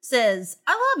says,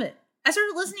 I love it. I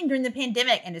started listening during the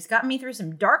pandemic, and it's gotten me through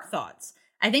some dark thoughts.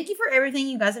 I thank you for everything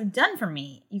you guys have done for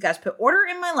me. You guys put order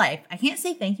in my life. I can't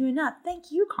say thank you enough.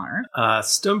 Thank you, Connor.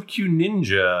 StumpQ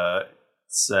Ninja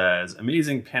says,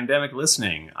 amazing pandemic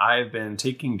listening. I've been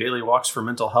taking daily walks for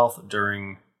mental health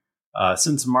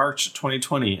since March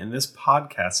 2020, and this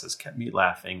podcast has kept me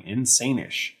laughing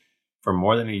insane-ish for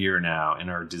more than a year now in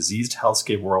our diseased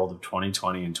hellscape world of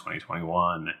 2020 and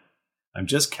 2021. I'm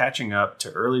just catching up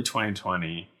to early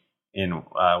 2020 in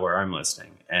where I'm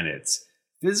listening, and it's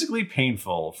physically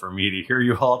painful for me to hear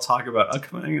you all talk about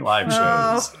upcoming live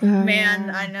shows. Oh, man,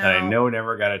 I know. That I know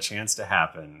never got a chance to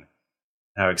happen.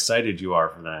 How excited you are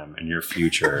for them and your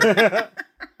future.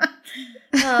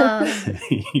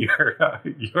 You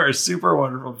are super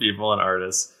wonderful people and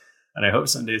artists, and I hope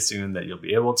someday soon that you'll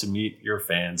be able to meet your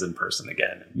fans in person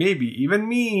again. Maybe even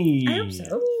me. I hope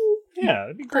so. Yeah,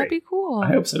 that'd be great. That'd be cool. I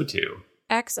hope so too.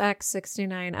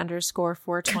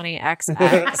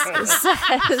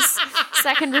 XX69_420XX says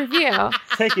second review.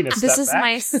 Taking a step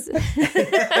back.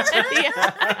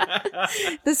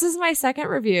 This is my second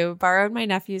review. Borrowed my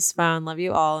nephew's phone. Love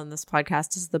you all, and this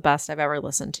podcast is the best I've ever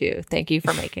listened to. Thank you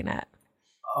for making it.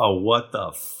 Oh, what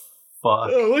the fuck?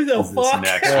 Oh, what the is fuck?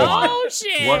 This next one? Oh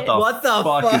shit! What the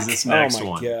fuck is this next oh my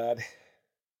one? God.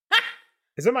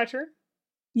 Is it my turn?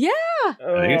 Yeah. I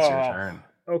think it's your turn.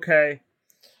 Okay.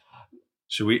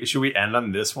 Should we end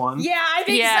on this one? Yeah, I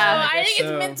think Yeah. so. I think so.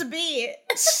 it's meant to be.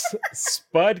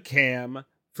 Spudcam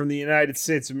from the United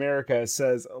States of America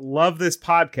says, "Love this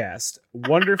podcast.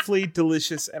 Wonderfully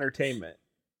delicious entertainment."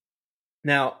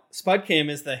 Now, Spudcam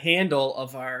is the handle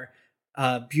of our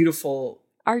beautiful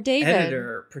Our David.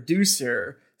 editor,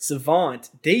 producer, savant,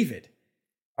 David.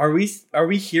 Are we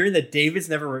hearing that David's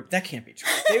never... That can't be true.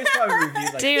 David's probably reviewed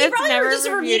like... David's probably never just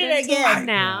reviewed reviewed it until again.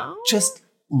 now. Just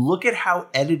look at how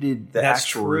edited the That's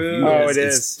actual true. review Oh, is. it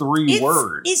It's is. 3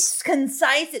 words. It's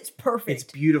concise. It's perfect.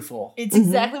 It's beautiful. It's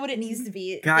exactly what it needs to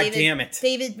be. God David, damn it.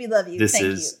 David, we love you. This Thank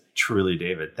is truly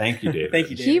David. Thank you, David. Thank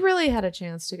you, David. He really had a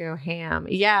chance to go ham.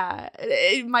 Yeah.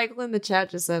 Michael in the chat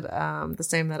just said the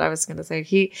same that I was going to say.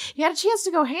 He had a chance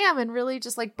to go ham and really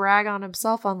just like brag on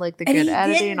himself on like the And good he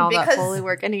editing didn't, and all that because- Foley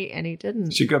work. And he didn't.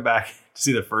 You should go back to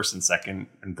see the first and second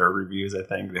and third reviews, I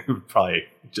think. They would probably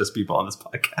just people on this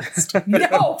podcast. you.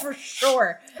 No, for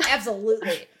sure.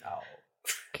 Absolutely.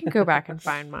 Can go back and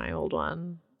find my old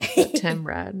one that Tim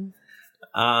read.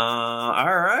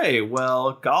 All right.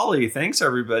 Well, golly, thanks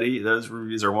everybody. Those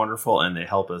reviews are wonderful and they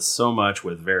help us so much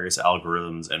with various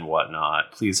algorithms and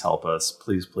whatnot. Please help us.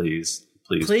 Please.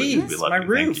 We love my you.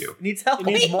 roof Thank you. needs help. It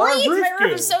needs more Please, roof my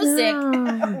roof goo. is so sick.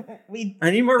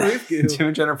 I need more roof goo. Tim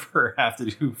and Jennifer have to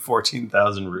do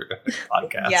 14,000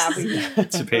 podcasts Yeah, we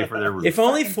to pay for their roof. If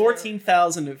only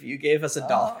 14,000 of you gave us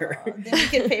 $1. Then we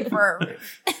can pay for our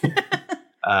roof.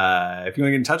 If you want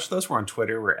to get in touch with us, we're on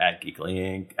Twitter. We're at Geekly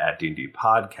Inc., at D&D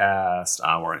Podcast.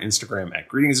 We're on Instagram at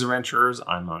Greetings Adventurers.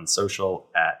 I'm on social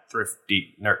at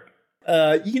Thrifty Nerd.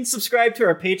 You can subscribe to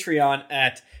our Patreon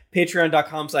at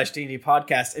patreon.com/D&D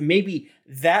podcast, and maybe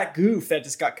that goof that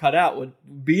just got cut out would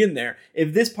be in there.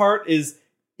 If this part is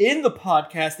in the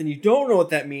podcast and you don't know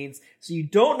what that means, so you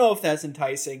don't know if that's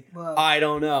enticing, Whoa. I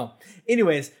don't know.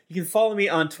 Anyways, you can follow me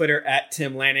on Twitter at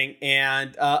Tim Lanning,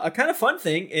 and a kind of fun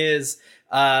thing is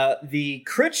the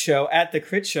Crit Show at the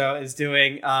Crit Show is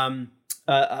doing a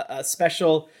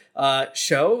special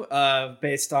show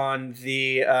based on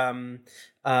the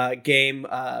game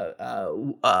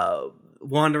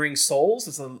Wandering Souls.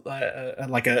 It's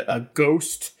like a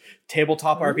ghost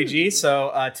tabletop RPG.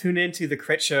 So tune into the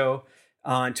Crit Show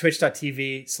on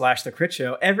twitch.tv/the Crit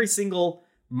Show every single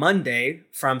Monday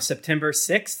from September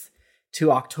 6th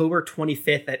to October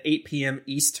 25th at 8 p.m.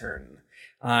 Eastern.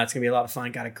 It's going to be a lot of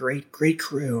fun. Got a great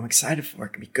crew. I'm excited for it.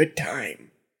 It's going to be a good time.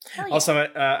 Yeah. Also,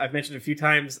 I've mentioned a few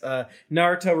times,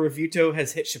 Naruto Revuto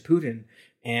has hit Shippuden,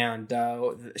 and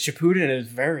Shippuden is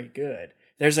very good.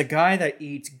 There's a guy that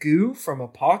eats goo from a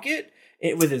pocket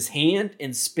with his hand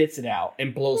and spits it out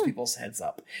and blows people's heads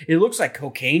up. It looks like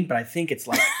cocaine, but I think it's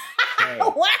like...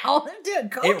 Wow, they're doing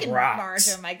coke It in rocks.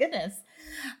 Naruto. My goodness.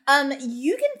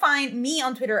 You can find me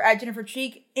on Twitter at Jennifer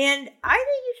Cheek, and I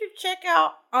think you should check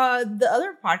out the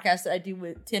other podcast that I do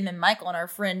with Tim and Michael and our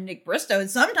friend Nick Bristow. And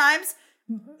sometimes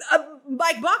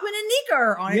Mike Bachman and Nick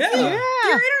are on it too. Yeah.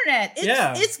 Through internet.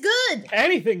 It's good.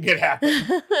 Anything can happen.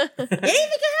 Anything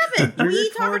can happen. We We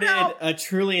talk recorded about. a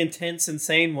truly intense,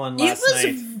 insane one last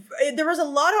night. There was a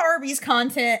lot of Arby's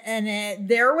content in it.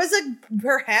 There was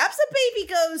perhaps a baby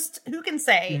ghost. Who can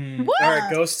say? Or a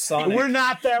ghost Sonic. We're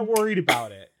not that worried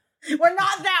about it. We're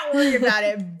not that worried about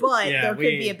it, but Yeah, there could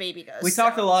be a baby ghost. We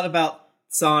talked a lot about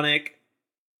Sonic,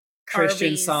 Christian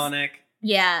Arby's. Sonic,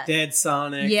 Yeah. Dead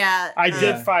Sonic. Yeah. I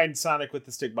did find Sonic with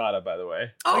the stigmata, by the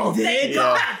way. Oh, You thank did?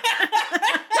 God.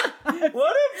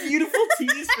 What a beautiful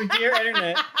tease for dear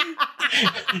internet.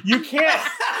 You can't.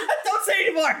 Don't say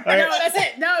anymore. right. No, that's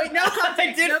it. No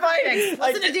context. did No find context. it.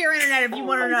 Listen to Dear Internet if you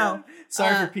want to know.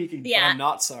 Sorry for peeking, yeah. but I'm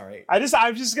not sorry. I'm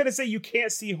just gonna say you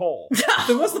can't see whole.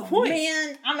 So what's the point?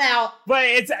 Man, I'm out.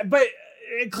 But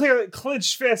clearly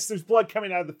clenched fists. There's blood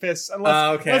coming out of the fists,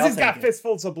 unless Okay, I'll he's got take it.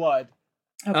 fistfuls of blood.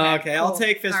 Okay, I'll cool.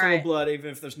 take Fistful All right. of Blood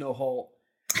even if there's no Holt.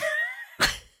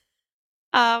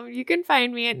 You can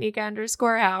find me at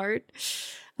Nika_Howard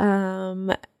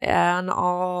on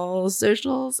all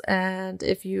socials. And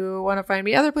if you want to find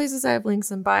me other places, I have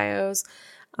links in bios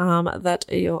that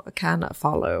you can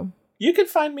follow. You can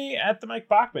find me at the Mike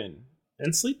Bachman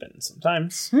and sleeping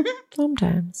sometimes.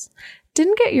 Sometimes.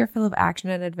 Didn't get your fill of action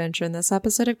and adventure in this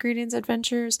episode of Greetings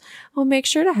Adventures? Well, make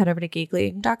sure to head over to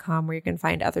geekly.com where you can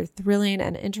find other thrilling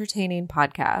and entertaining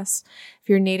podcasts. If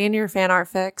you're needing your fan art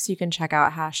fix, you can check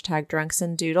out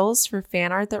 #DrunksandDoodles for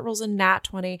fan art that rolls a nat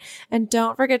 20. And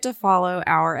don't forget to follow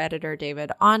our editor,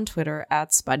 David, on Twitter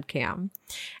at SpudCam.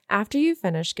 After you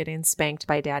finish getting spanked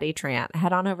by Daddy Trant,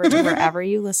 head on over to wherever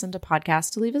you listen to podcasts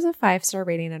to leave us a 5-star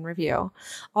rating and review.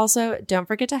 Also, don't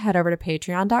forget to head over to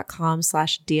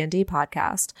patreon.com/DND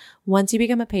podcast. Once you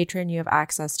become a patron, you have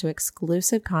access to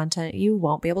exclusive content you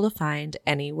won't be able to find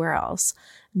anywhere else.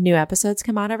 New episodes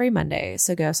come out every Monday,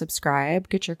 so go subscribe,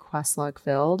 get your quest log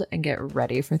filled, and get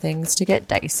ready for things to get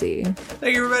dicey.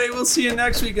 Thank you, everybody. We'll see you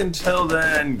next week. Until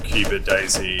then, keep it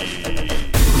dicey.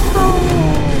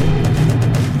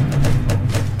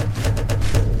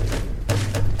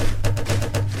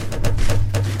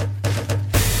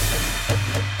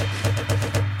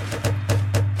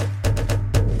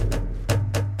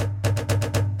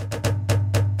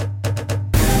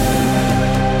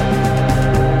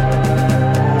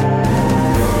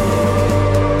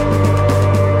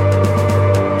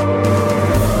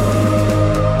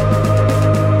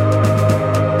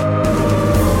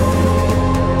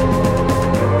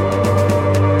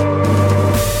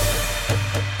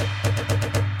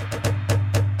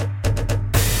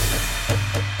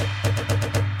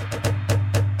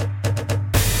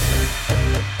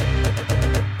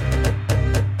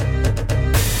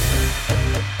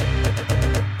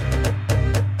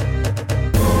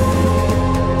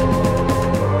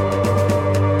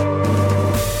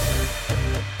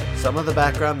 Some of the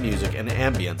background music and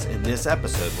ambience in this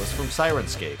episode was from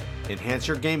Syrinscape. Enhance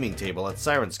your gaming table at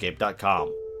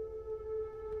Syrinscape.com.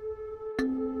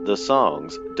 The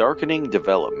songs Darkening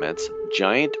Developments,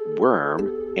 Giant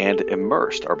Worm, and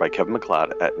Immersed are by Kevin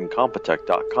MacLeod at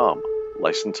Incompetech.com.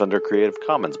 Licensed under Creative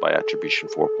Commons by Attribution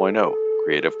 4.0.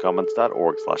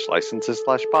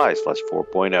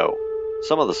 CreativeCommons.org/licenses/by/4.0.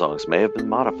 Some of the songs may have been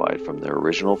modified from their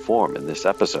original form in this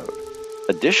episode.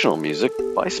 Additional music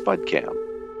by SpudCam.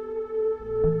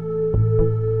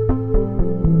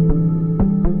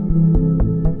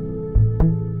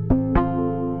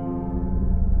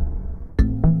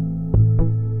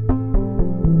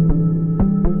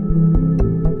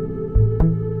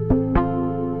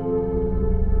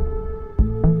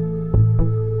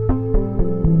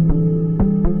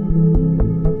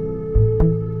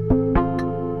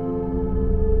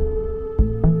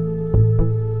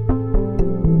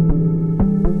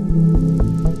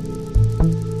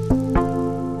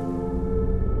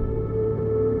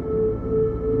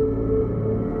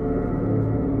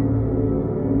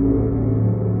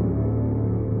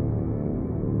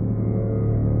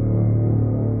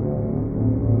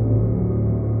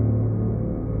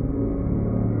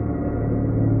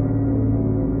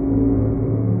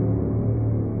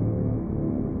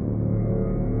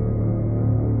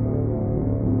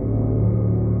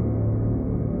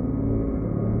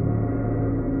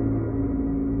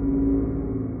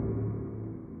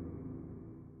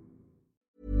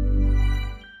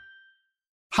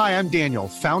 Hi, I'm Daniel,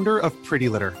 founder of Pretty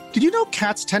Litter. Did you know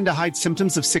cats tend to hide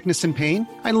symptoms of sickness and pain?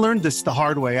 I learned this the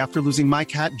hard way after losing my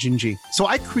cat, Gingy. So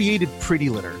I created Pretty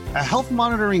Litter, a health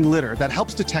monitoring litter that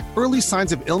helps detect early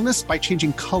signs of illness by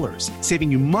changing colors,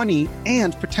 saving you money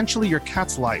and potentially your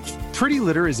cat's life. Pretty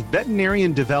Litter is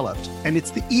veterinarian developed, and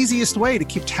it's the easiest way to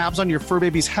keep tabs on your fur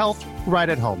baby's health right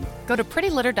at home. Go to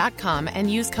prettylitter.com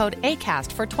and use code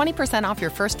ACAST for 20% off your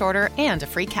first order and a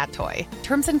free cat toy.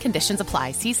 Terms and conditions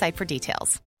apply. See site for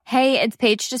details. Hey, it's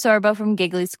Paige DeSorbo from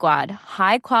Giggly Squad.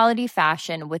 High quality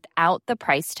fashion without the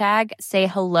price tag. Say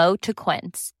hello to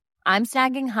Quince. I'm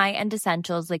snagging high-end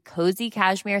essentials like cozy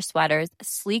cashmere sweaters,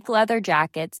 sleek leather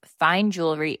jackets, fine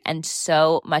jewelry, and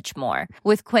so much more.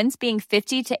 With Quince being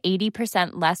 50 to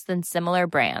 80% less than similar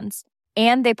brands.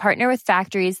 And they partner with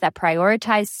factories that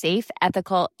prioritize safe,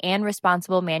 ethical, and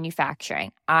responsible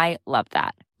manufacturing. I love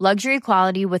that. Luxury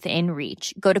quality within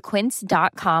reach. Go to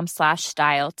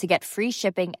quince.com/style to get free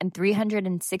shipping and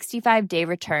 365-day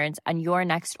returns on your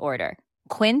next order.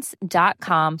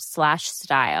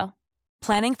 Quince.com/style.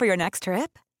 Planning for your next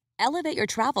trip? Elevate your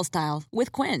travel style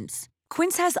with Quince.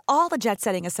 Quince has all the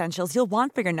jet-setting essentials you'll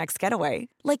want for your next getaway,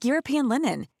 like European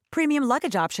linen, premium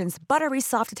luggage options, buttery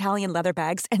soft Italian leather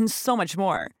bags, and so much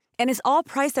more. And is all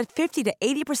priced at 50 to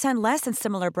 80% less than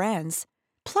similar brands.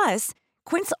 Plus,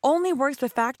 Quince only works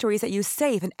with factories that use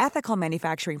safe and ethical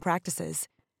manufacturing practices.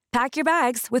 Pack your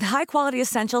bags with high-quality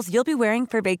essentials you'll be wearing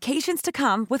for vacations to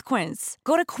come with Quince.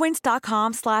 Go to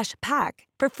quince.com/pack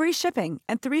for free shipping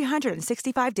and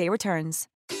 365-day returns.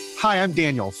 Hi, I'm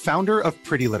Daniel, founder of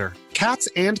Pretty Litter. Cats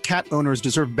and cat owners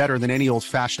deserve better than any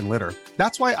old-fashioned litter.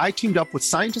 That's why I teamed up with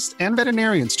scientists and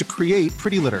veterinarians to create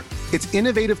Pretty Litter. Its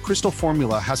innovative crystal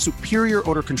formula has superior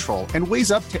odor control and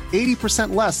weighs up to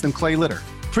 80% less than clay litter.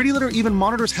 Pretty Litter even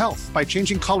monitors health by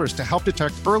changing colors to help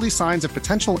detect early signs of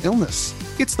potential illness.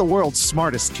 It's the world's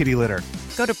smartest kitty litter.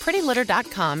 Go to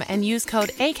prettylitter.com and use code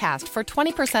ACAST for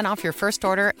 20% off your first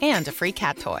order and a free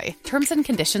cat toy. Terms and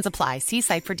conditions apply. See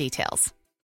site for details.